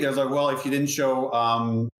to be made. There's like, well, if you didn't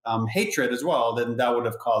show hatred as well, then that would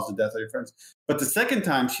have caused the death of your friends. But the second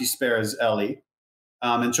time she spares Ellie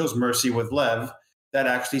and shows mercy with Lev, that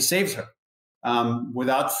actually saves her.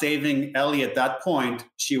 Without saving Ellie at that point,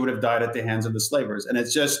 she would have died at the hands of the slavers. And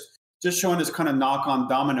it's just showing this kind of knock-on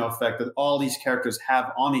domino effect that all these characters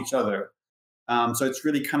have on each other. So it's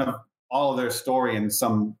really kind of all of their story in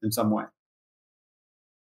some way.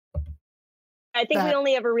 I think we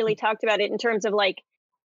only ever really talked about it in terms of like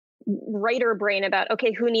writer brain about,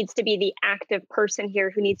 okay, who needs to be the active person here?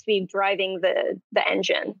 Who needs to be driving the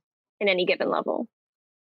engine in any given level?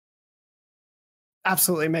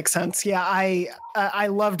 Absolutely makes sense. Yeah, I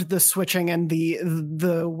loved the switching and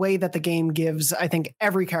the way that the game gives, I think,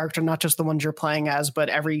 every character, not just the ones you're playing as, but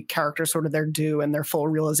every character sort of their due and their full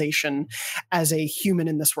realization as a human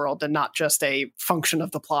in this world, and not just a function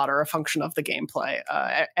of the plot or a function of the gameplay.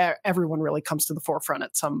 Everyone really comes to the forefront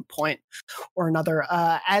at some point or another.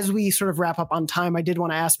 As we sort of wrap up on time, I did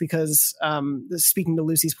want to ask, because speaking to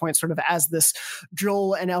Lucy's point, sort of as this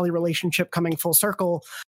Joel and Ellie relationship coming full circle,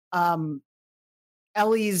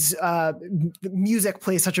 Ellie's music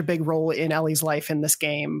plays such a big role in Ellie's life in this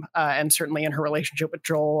game, and certainly in her relationship with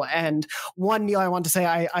Joel. And one, Neil, I want to say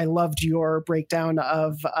I loved your breakdown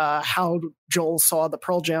of how Joel saw the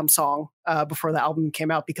Pearl Jam song before the album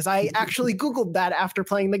came out, because I actually Googled that after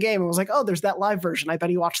playing the game and was like, oh, there's that live version. I bet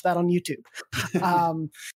he watched that on YouTube.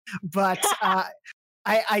 But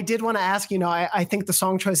I did want to ask, I think the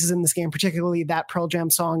song choices in this game, particularly that Pearl Jam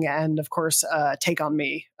song and, of course, Take On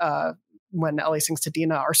Me, when Ellie sings to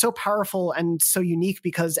Dina, are so powerful and so unique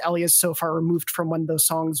because Ellie is so far removed from when those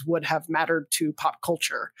songs would have mattered to pop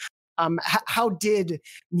culture. How did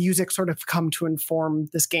music sort of come to inform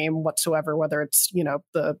this game whatsoever, whether it's,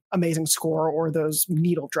 the amazing score or those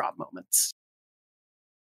needle drop moments?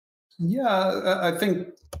 Yeah, I think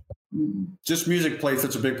just music plays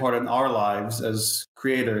such a big part in our lives as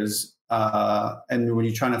creators. And when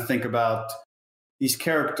you're trying to think about these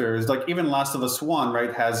characters, like even Last of Us 1,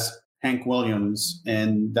 right, has Hank Williams,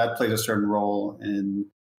 and that plays a certain role. And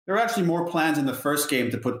there are actually more plans in the first game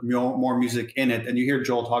to put more music in it. And you hear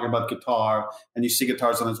Joel talking about guitar, and you see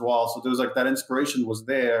guitars on his wall. So there was like that inspiration was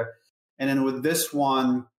there. And then with this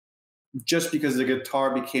one, just because the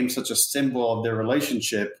guitar became such a symbol of their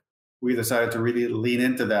relationship, we decided to really lean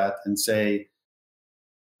into that and say,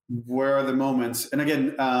 where are the moments? And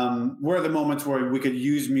again, where are the moments where we could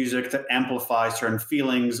use music to amplify certain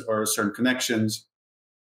feelings or certain connections?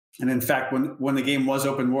 And in fact, when the game was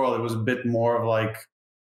open world, it was a bit more of like,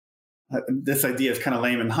 this idea is kind of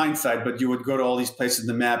lame in hindsight, but you would go to all these places in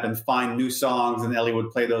the map and find new songs, and Ellie would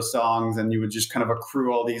play those songs, and you would just kind of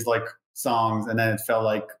accrue all these like songs. And then it felt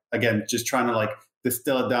like, again, just trying to like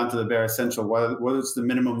distill it down to the bare essential. What is the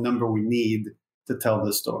minimum number we need to tell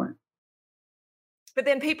this story? But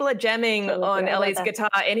then people are jamming on Ellie's guitar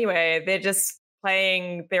anyway. They're just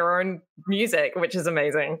playing their own music, which is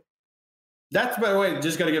amazing. That's, by the way,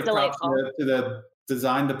 just got to give props to the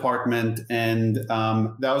design department. And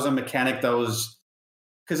that was a mechanic that was,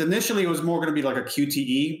 because initially it was more going to be like a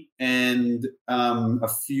QTE, and a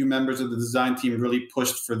few members of the design team really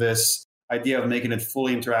pushed for this idea of making it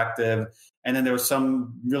fully interactive. And then there were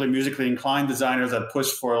some really musically inclined designers that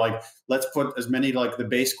pushed for like, let's put as many like the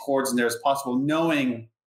bass chords in there as possible, knowing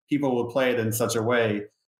people will play it in such a way.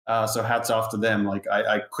 So hats off to them. Like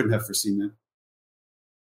I couldn't have foreseen it.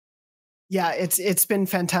 Yeah, it's been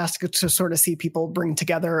fantastic to sort of see people bring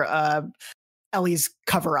together Ellie's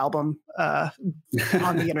cover album on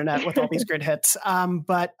the internet with all these great hits.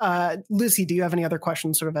 But Lucy, do you have any other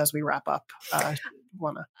questions sort of as we wrap up?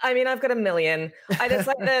 I mean, I've got a million. I just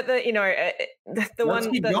like the Let's one.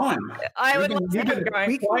 Keep going. I would love to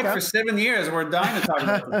keep going. For 7 years, we're dying to talk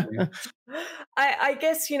about this. I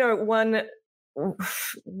guess,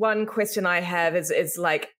 one question I have is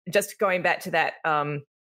like just going back to that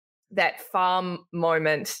that farm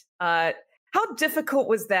moment. How difficult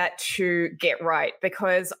was that to get right?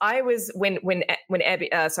 Because I was when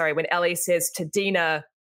Ellie says to Dina,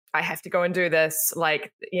 I have to go and do this.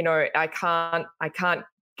 Like, I can't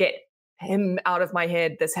get him out of my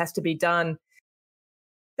head. This has to be done.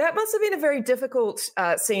 That must have been a very difficult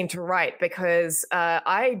scene to write, because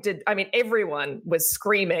everyone was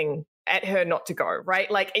screaming at her not to go, right?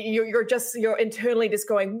 Like you're internally just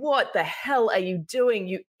going, what the hell are you doing,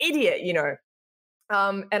 you idiot,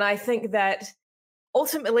 And I think that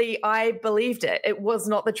ultimately I believed it. It was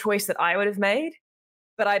not the choice that I would have made,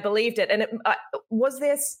 but I believed it. And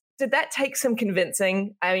did that take some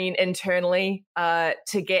convincing, internally,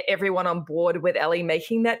 to get everyone on board with Ellie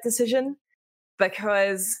making that decision?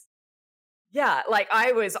 Because yeah, like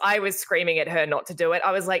I was screaming at her not to do it.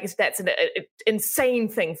 I was like, that's an insane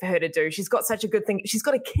thing for her to do. She's got such a good thing. She's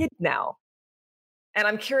got a kid now. And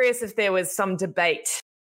I'm curious if there was some debate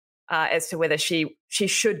as to whether she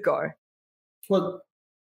should go. Well,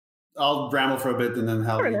 I'll ramble for a bit and then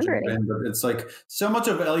Hallie jump in. But it's like so much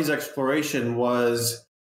of Ellie's exploration was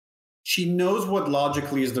she knows what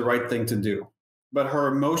logically is the right thing to do, but her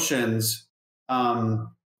emotions,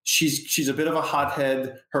 she's a bit of a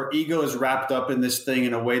hothead. Her ego is wrapped up in this thing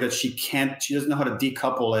in a way that she doesn't know how to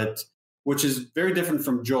decouple it, which is very different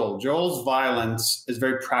from Joel. Joel's violence is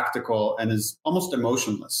very practical and is almost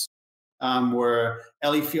emotionless, where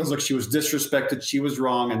Ellie feels like she was disrespected, she was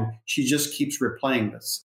wrong, and she just keeps replaying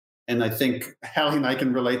this. And I think Hallie and I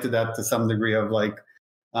can relate to that to some degree of like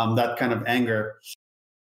that kind of anger.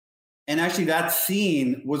 And actually that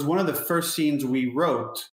scene was one of the first scenes we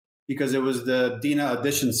wrote, because it was the Dina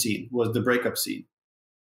audition scene, was the breakup scene.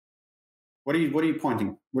 What are you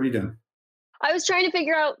pointing? What are you doing? I was trying to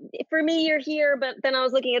figure out, for me, you're here, but then I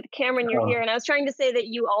was looking at the camera and you're here. And I was trying to say that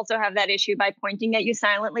you also have that issue by pointing at you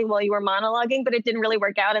silently while you were monologuing, but it didn't really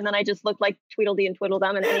work out. And then I just looked like Tweedledee and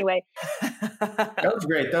Tweedledum. And anyway. That was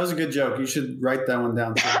great. That was a good joke. You should write that one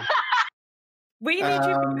down too. We need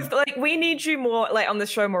you, we need you more, on the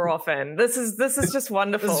show more often. This is just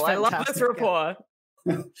wonderful. I love this rapport.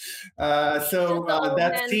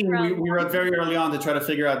 That scene, we were very early on to try to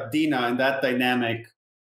figure out Dina and that dynamic.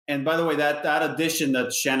 And by the way, that audition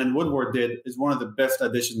that Shannon Woodward did is one of the best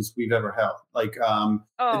auditions we've ever held.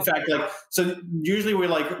 In fact, so usually we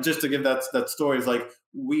just to give that story is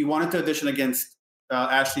we wanted to audition against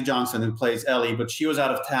Ashley Johnson, who plays Ellie, but she was out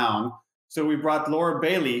of town. So we brought Laura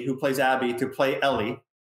Bailey, who plays Abby, to play Ellie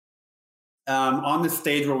on the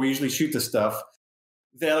stage where we usually shoot the stuff.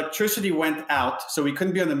 The electricity went out, so we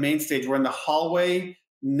couldn't be on the main stage. We're in the hallway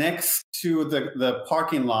next to the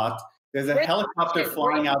parking lot. There's a helicopter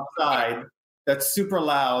flying outside that's super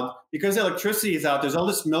loud. Because electricity is out, there's all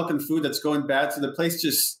this milk and food that's going bad, so the place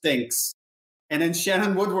just stinks. And then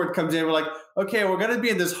Shannon Woodward comes in. We're like, okay, we're going to be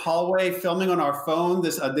in this hallway filming on our phone,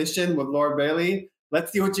 this audition with Laura Bailey.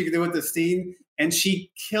 Let's see what you can do with the scene. And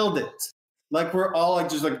she killed it. We're all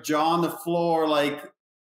just jaw on the floor,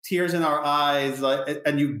 tears in our eyes.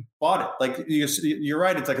 And you bought it. You're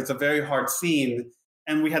right. It's a very hard scene.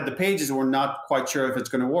 And we had the pages and we're not quite sure if it's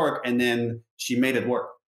going to work. And then she made it work.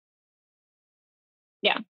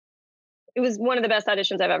 Yeah. It was one of the best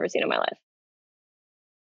auditions I've ever seen in my life.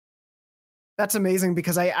 That's amazing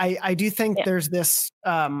because I do think there's this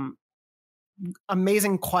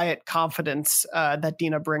amazing quiet confidence that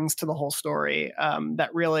Dina brings to the whole story that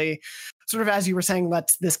really sort of, as you were saying,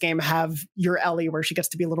 lets this game have your Ellie where she gets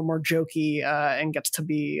to be a little more jokey and gets to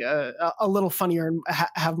be a little funnier and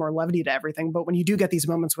have more levity to everything. But when you do get these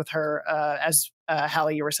moments with her, as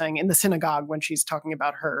Hallie, you were saying, in the synagogue when she's talking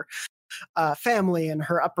about her family and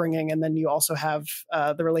her upbringing, and then you also have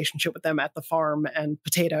the relationship with them at the farm and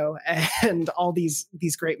Potato and all these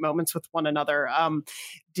great moments with one another.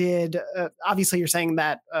 Obviously you're saying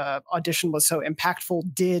that audition was so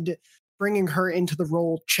impactful. Did bringing her into the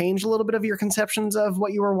role change a little bit of your conceptions of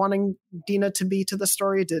what you were wanting Dina to be to the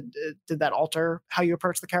story? Did that alter how you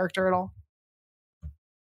approach the character at all?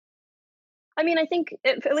 I mean, I think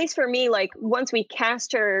at least for me, once we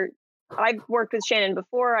cast her, I've worked with Shannon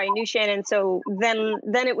before. I knew Shannon. So then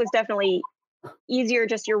it was definitely easier.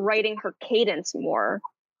 Just you're writing her cadence more.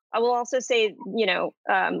 I will also say,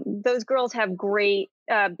 those girls have great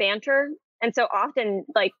banter. And so often,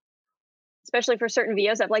 especially for certain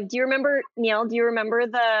VOs, do you remember, Neil,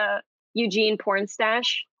 the Eugene porn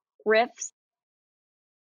stash riffs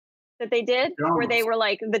that they did where they were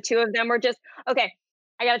the two of them were just, okay,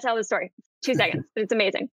 I got to tell this story. 2 seconds, but it's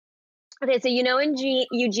amazing. Okay, so in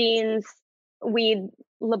Eugene's weed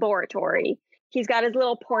laboratory, he's got his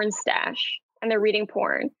little porn stash, and they're reading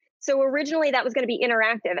porn. So originally that was going to be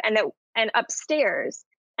interactive, and upstairs.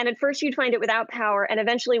 And at first you'd find it without power, and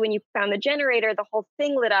eventually when you found the generator, the whole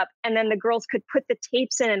thing lit up, and then the girls could put the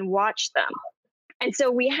tapes in and watch them. And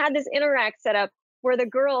so we had this interact set up where the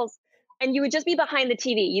girls, and you would just be behind the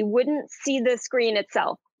TV, you wouldn't see the screen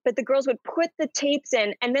itself. But the girls would put the tapes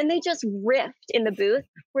in, and then they just riffed in the booth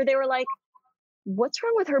where they were like, what's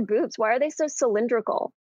wrong with her boobs? Why are they so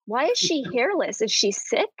cylindrical? Why is she hairless? Is she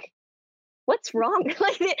sick? What's wrong? And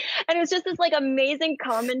it was just this amazing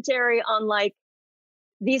commentary on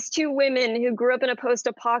these two women who grew up in a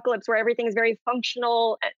post-apocalypse where everything is very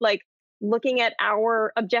functional, looking at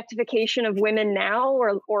our objectification of women now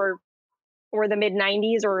or the mid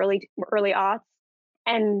 90s or early aughts.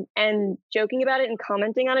 And joking about it and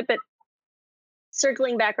commenting on it, but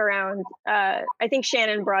circling back around, I think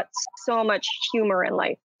Shannon brought so much humor and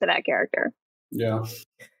life to that character. Yeah.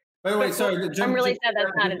 By the way, sorry. I'm really sad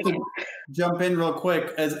that's not in the game. Jump in real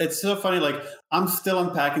quick. It's so funny. I'm still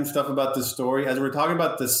unpacking stuff about this story as we're talking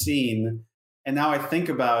about the scene, and now I think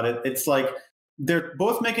about it. It's they're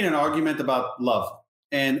both making an argument about love.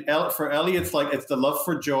 And for Ellie, it's the love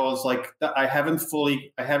for Joel. It's I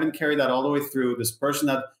haven't carried that all the way through. This person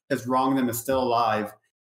that has wronged them is still alive.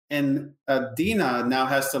 And Dina now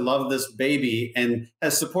has to love this baby and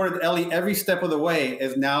has supported Ellie every step of the way,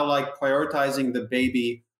 is now prioritizing the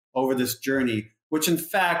baby over this journey, which in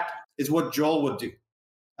fact is what Joel would do.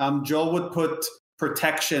 Joel would put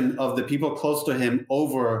protection of the people close to him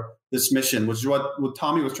over this mission, which is what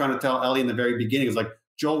Tommy was trying to tell Ellie in the very beginning. Is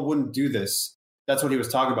Joel wouldn't do this. That's what he was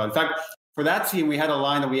talking about. In fact, for that scene, we had a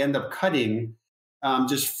line that we end up cutting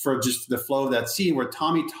just for the flow of that scene where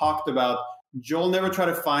Tommy talked about Joel never tried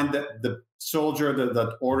to find the soldier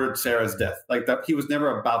that ordered Sarah's death. That he was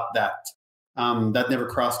never about that. That never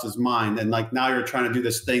crossed his mind. And like now you're trying to do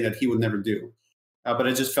this thing that he would never do. But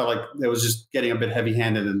it just felt like it was just getting a bit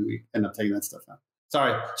heavy-handed, and we ended up taking that stuff out.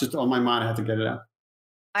 Sorry, just on my mind, I had to get it out.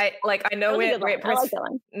 I know we're pressed.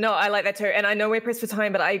 No, I like that too, and I know we're pressed for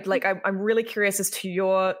time. But I'm really curious as to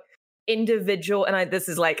your individual. And this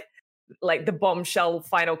is like the bombshell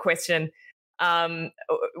final question.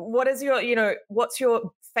 What is your what's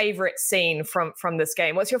your favorite scene from this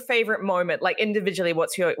game? What's your favorite moment? Like individually,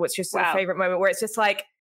 what's your sort of favorite moment where it's just like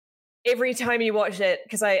every time you watch it,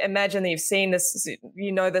 because I imagine that you've seen this,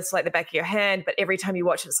 this like the back of your hand, but every time you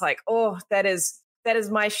watch it, it's like, oh, that is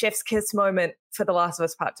my chef's kiss moment for The Last of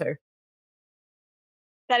Us Part 2.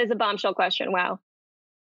 That is a bombshell question. Wow.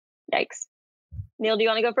 Yikes. Neil, do you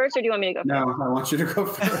want to go first or do you want me to go first? No, I want you to go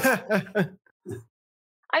first.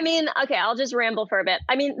 I mean, okay, I'll just ramble for a bit.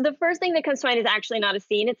 I mean, the first thing that comes to mind is actually not a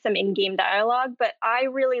scene, it's some in-game dialogue, but I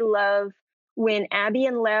really love when Abby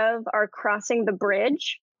and Lev are crossing the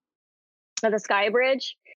bridge, the sky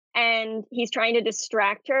bridge, and he's trying to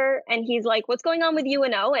distract her, and he's like, what's going on with you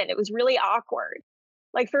and Owen? It was really awkward.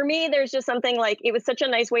 Like, for me, there's just something like, it was such a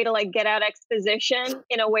nice way to like get out exposition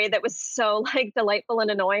in a way that was so like delightful and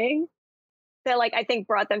annoying that like I think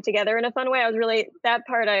brought them together in a fun way. That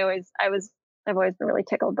part I've always been really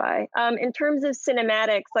tickled by. In terms of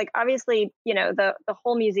cinematics, like obviously, the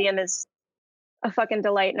whole museum is a fucking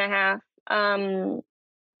delight and a half.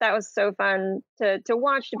 That was so fun to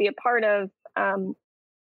watch, to be a part of.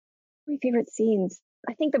 My favorite scenes.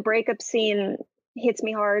 I think the breakup scene hits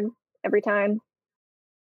me hard every time.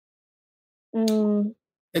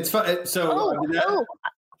 It's fun. So go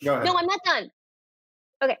ahead. No, I'm not done.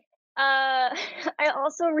 Okay. I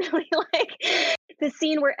also really like the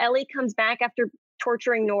scene where Ellie comes back after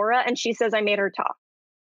torturing Nora and she says, I made her talk.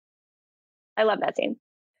 I love that scene.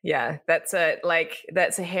 Yeah, that's a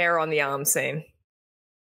hair on the arm scene.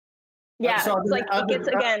 Yeah, so it's like it gets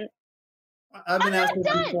again. I've been asking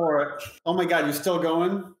before. Oh my God, you're still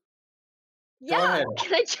going? Yeah. Go ahead.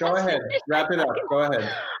 Can I just go ahead. Wrap it up. Go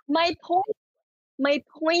ahead. My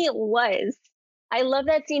point was, I love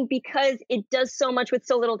that scene because it does so much with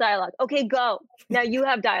so little dialogue. Okay, go. Now you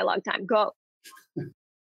have dialogue time. Go.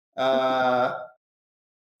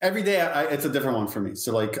 Every day, it's a different one for me.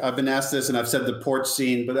 So, like, I've been asked this, and I've said the porch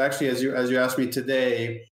scene. But actually, as you asked me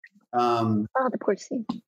today, the porch scene.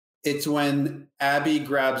 It's when Abby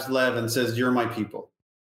grabs Lev and says, "You're my people,"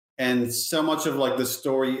 and so much of like the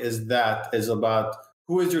story is about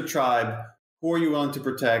who is your tribe, who are you willing to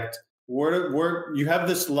protect. Where you have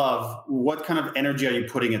this love, what kind of energy are you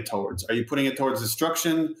putting it towards? Are you putting it towards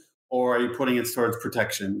destruction, or are you putting it towards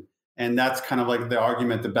protection? And that's kind of like the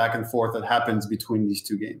argument, the back and forth that happens between these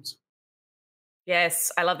two games.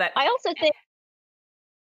 Yes, I love that. I also think,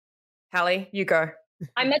 Hallie, you go.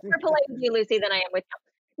 I'm much more polite with you, Lucy, than I am with you.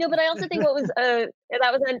 No, but I also think that was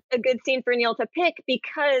a good scene for Neil to pick,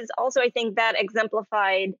 because also I think that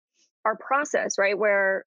exemplified our process, right?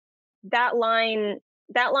 Where that line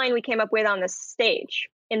we came up with on the stage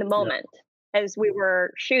in the moment as we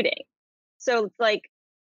were shooting. So it's like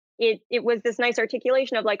it was this nice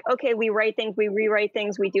articulation of like, okay, we write things, we rewrite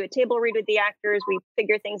things, we do a table read with the actors, we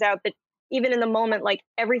figure things out. But even in the moment, like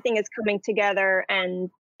everything is coming together, and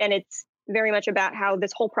it's very much about how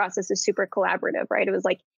this whole process is super collaborative, right? It was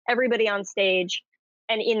like everybody on stage,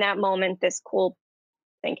 and in that moment, this cool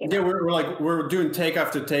thinking. Yeah, we're doing take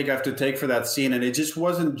after take after take for that scene, and it just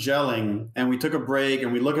wasn't gelling. And we took a break,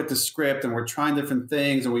 and we look at the script, and we're trying different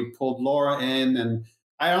things, and we pulled Laura in, and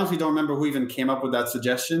I honestly don't remember who even came up with that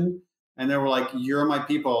suggestion. And they were like, "You're my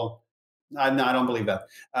people." No, I don't believe that.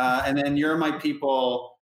 And then "You're my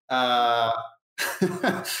people"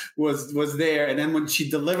 was there. And then when she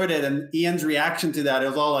delivered it, and Ian's reaction to that, it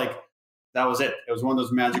was all like, that was it. It was one of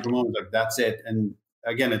those magical moments. Like, that's it. And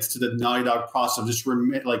again, it's to the Naughty Dog process of just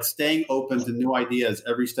like staying open to new ideas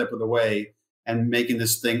every step of the way and making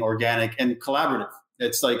this thing organic and collaborative.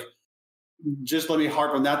 It's like, just let me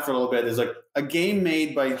harp on that for a little bit. Is like a game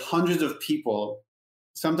made by hundreds of people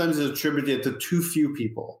sometimes is attributed to too few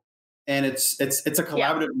people, and it's a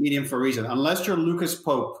collaborative medium for a reason. Unless you're Lucas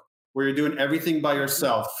Pope, where you're doing everything by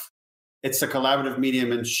yourself, it's a collaborative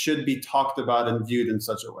medium and should be talked about and viewed in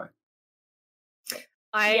such a way.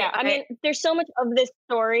 I mean, there's so much of this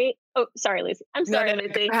story. Oh, sorry, Lucy. I'm sorry,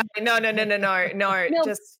 Lucy. No.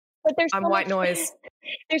 Just, but there's I'm white noise.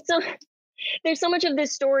 There's so much of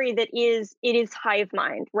this story that is hive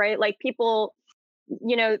mind, right? Like people,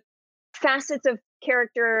 facets of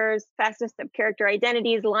characters, facets of character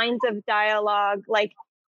identities, lines of dialogue, like,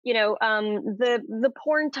 the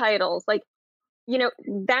porn titles, like,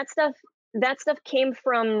 that stuff came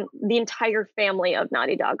from the entire family of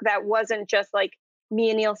Naughty Dog. That wasn't just like me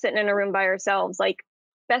and Neil sitting in a room by ourselves, like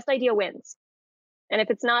best idea wins. And if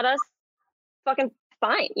it's not us, fucking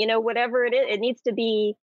fine. You know, whatever it is, it needs to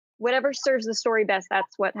be whatever serves the story best.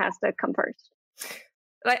 That's what has to come first.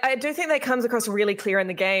 I do think that comes across really clear in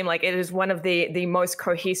the game. Like it is one of the most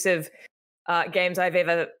cohesive games I've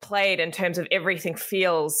ever played in terms of everything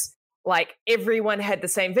feels like everyone had the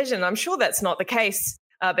same vision. I'm sure that's not the case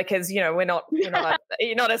because we're not you're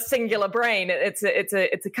not a singular brain. It's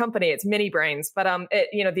a company. It's many brains. But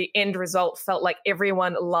the end result felt like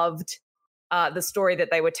everyone loved the story that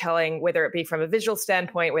they were telling, whether it be from a visual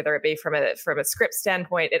standpoint, whether it be from a script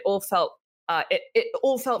standpoint. It all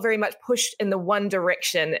felt very much pushed in the one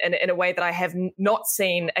direction in a way that I have not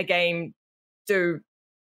seen a game do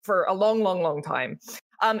for a long, long, long time.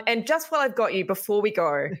 And just while I've got you, before we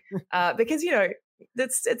go, because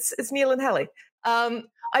it's Neil and Hallie,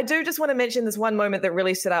 I do just want to mention this one moment that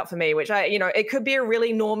really stood out for me, which it could be a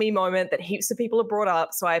really normie moment that heaps of people have brought up,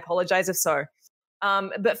 so I apologize if so.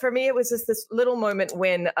 But for me, it was just this little moment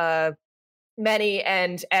when Manny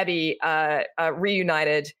and Abby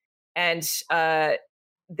reunited, and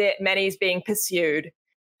Manny's being pursued,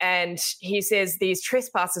 and he says these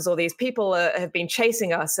trespassers or these people have been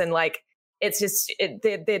chasing us, and like it's just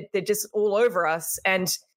they're just all over us.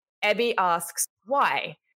 And Abby asks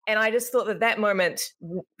why, and I just thought that moment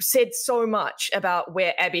said so much about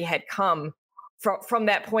where Abby had come from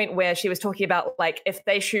that point where she was talking about like if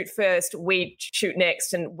they shoot first, we shoot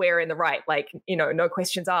next, and we're in the right, like no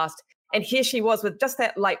questions asked. And here she was with just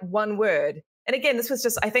that like one word. And again,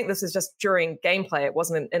 I think this was just during gameplay. It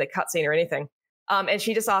wasn't in a cutscene or anything. And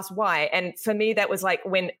she just asked why. And for me, that was like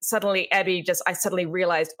when suddenly I suddenly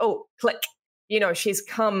realized, oh, click, she's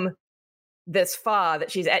come this far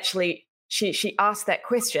that she's actually, she asked that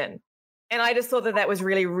question. And I just thought that was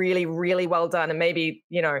really, really, really well done. And maybe,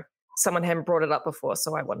 someone hadn't brought it up before,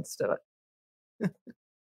 so I wanted to do it.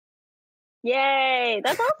 Yay,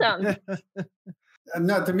 that's awesome.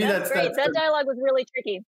 No, to me, that's great. That dialogue was really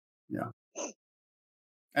tricky. Yeah.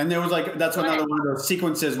 And there was that's another one of those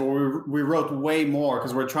sequences where we wrote way more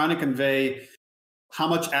because we're trying to convey how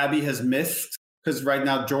much Abby has missed, because right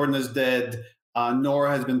now Jordan is dead,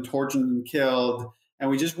 Nora has been tortured and killed, and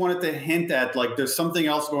we just wanted to hint at like there's something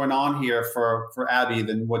else going on here for Abby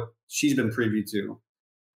than what she's been privy to.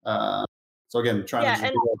 So again, trying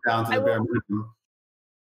to go down to the bare minimum.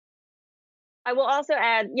 I will also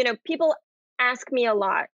add, people ask me a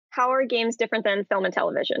lot, how are games different than film and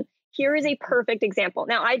television? Here is a perfect example.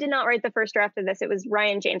 Now, I did not write the first draft of this. It was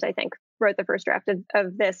Ryan James, I think, wrote the first draft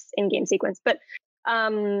of this in-game sequence. But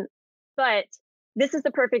this is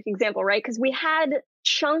the perfect example, right? Because we had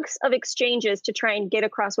chunks of exchanges to try and get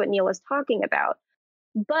across what Neil is talking about.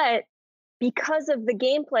 But because of the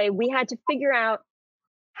gameplay, we had to figure out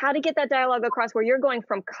how to get that dialogue across where you're going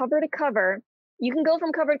from cover to cover. You can go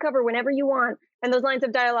from cover to cover whenever you want. And those lines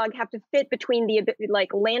of dialogue have to fit between the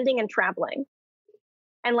like landing and traveling.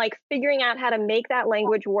 And like figuring out how to make that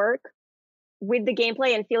language work with the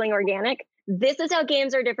gameplay and feeling organic. This is how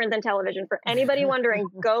games are different than television. For anybody wondering,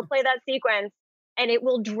 go play that sequence and it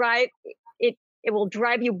will drive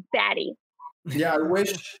you batty. Yeah, I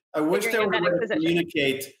wish there was a way to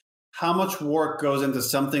communicate how much work goes into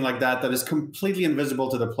something like that is completely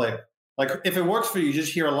invisible to the player. Like if it works for you, you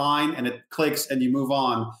just hear a line and it clicks and you move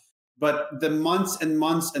on. But the months and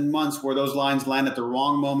months and months where those lines land at the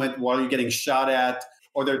wrong moment while you're getting shot at,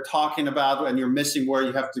 or they're talking about and you're missing where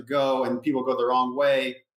you have to go and people go the wrong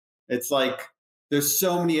way. It's like there's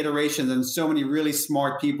so many iterations and so many really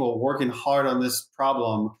smart people working hard on this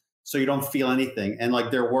problem so you don't feel anything. And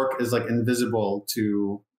like their work is like invisible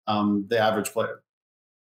to the average player.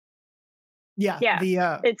 Yeah.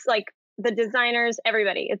 It's like the designers,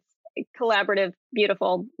 everybody. It's a collaborative,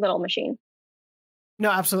 beautiful little machine. No,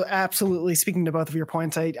 absolutely. Speaking to both of your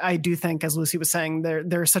points, I do think, as Lucy was saying,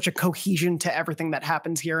 there's such a cohesion to everything that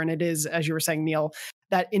happens here. And it is, as you were saying, Neil,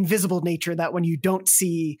 that invisible nature that when you don't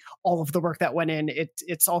see all of the work that went in,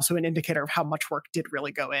 it's also an indicator of how much work did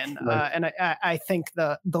really go in. Right. And I think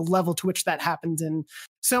the level to which that happens in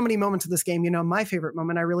so many moments of this game, my favorite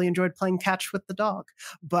moment, I really enjoyed playing catch with the dog.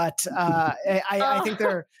 But I think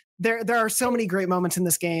there are so many great moments in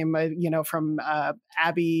this game, from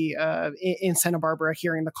Abby in Santa Barbara,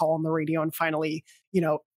 hearing the call on the radio and finally,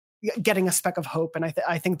 getting a speck of hope. And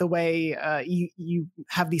I think the way you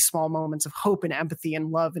have these small moments of hope and empathy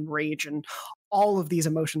and love and rage and all of these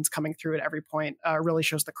emotions coming through at every point really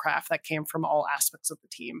shows the craft that came from all aspects of the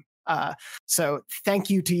team. So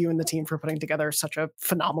thank you to you and the team for putting together such a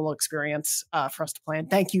phenomenal experience for us to play. And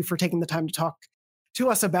thank you for taking the time to talk to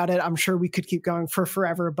us about it. I'm sure we could keep going for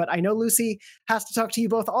forever, but I know Lucy has to talk to you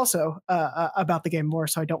both also about the game more,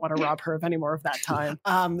 so I don't want to rob her of any more of that time.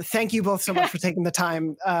 Thank you both so much for taking the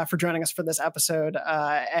time for joining us for this episode.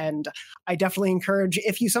 And I definitely encourage,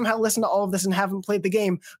 if you somehow listen to all of this and haven't played the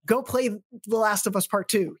game, go play The Last of Us Part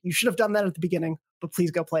 2. You should have done that at the beginning, but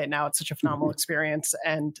please go play it now. It's such a phenomenal experience.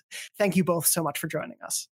 And thank you both so much for joining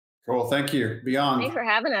us. Cool. Thank you. Beyond. Thanks for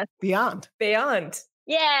having us. Beyond. Beyond.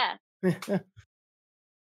 Yeah.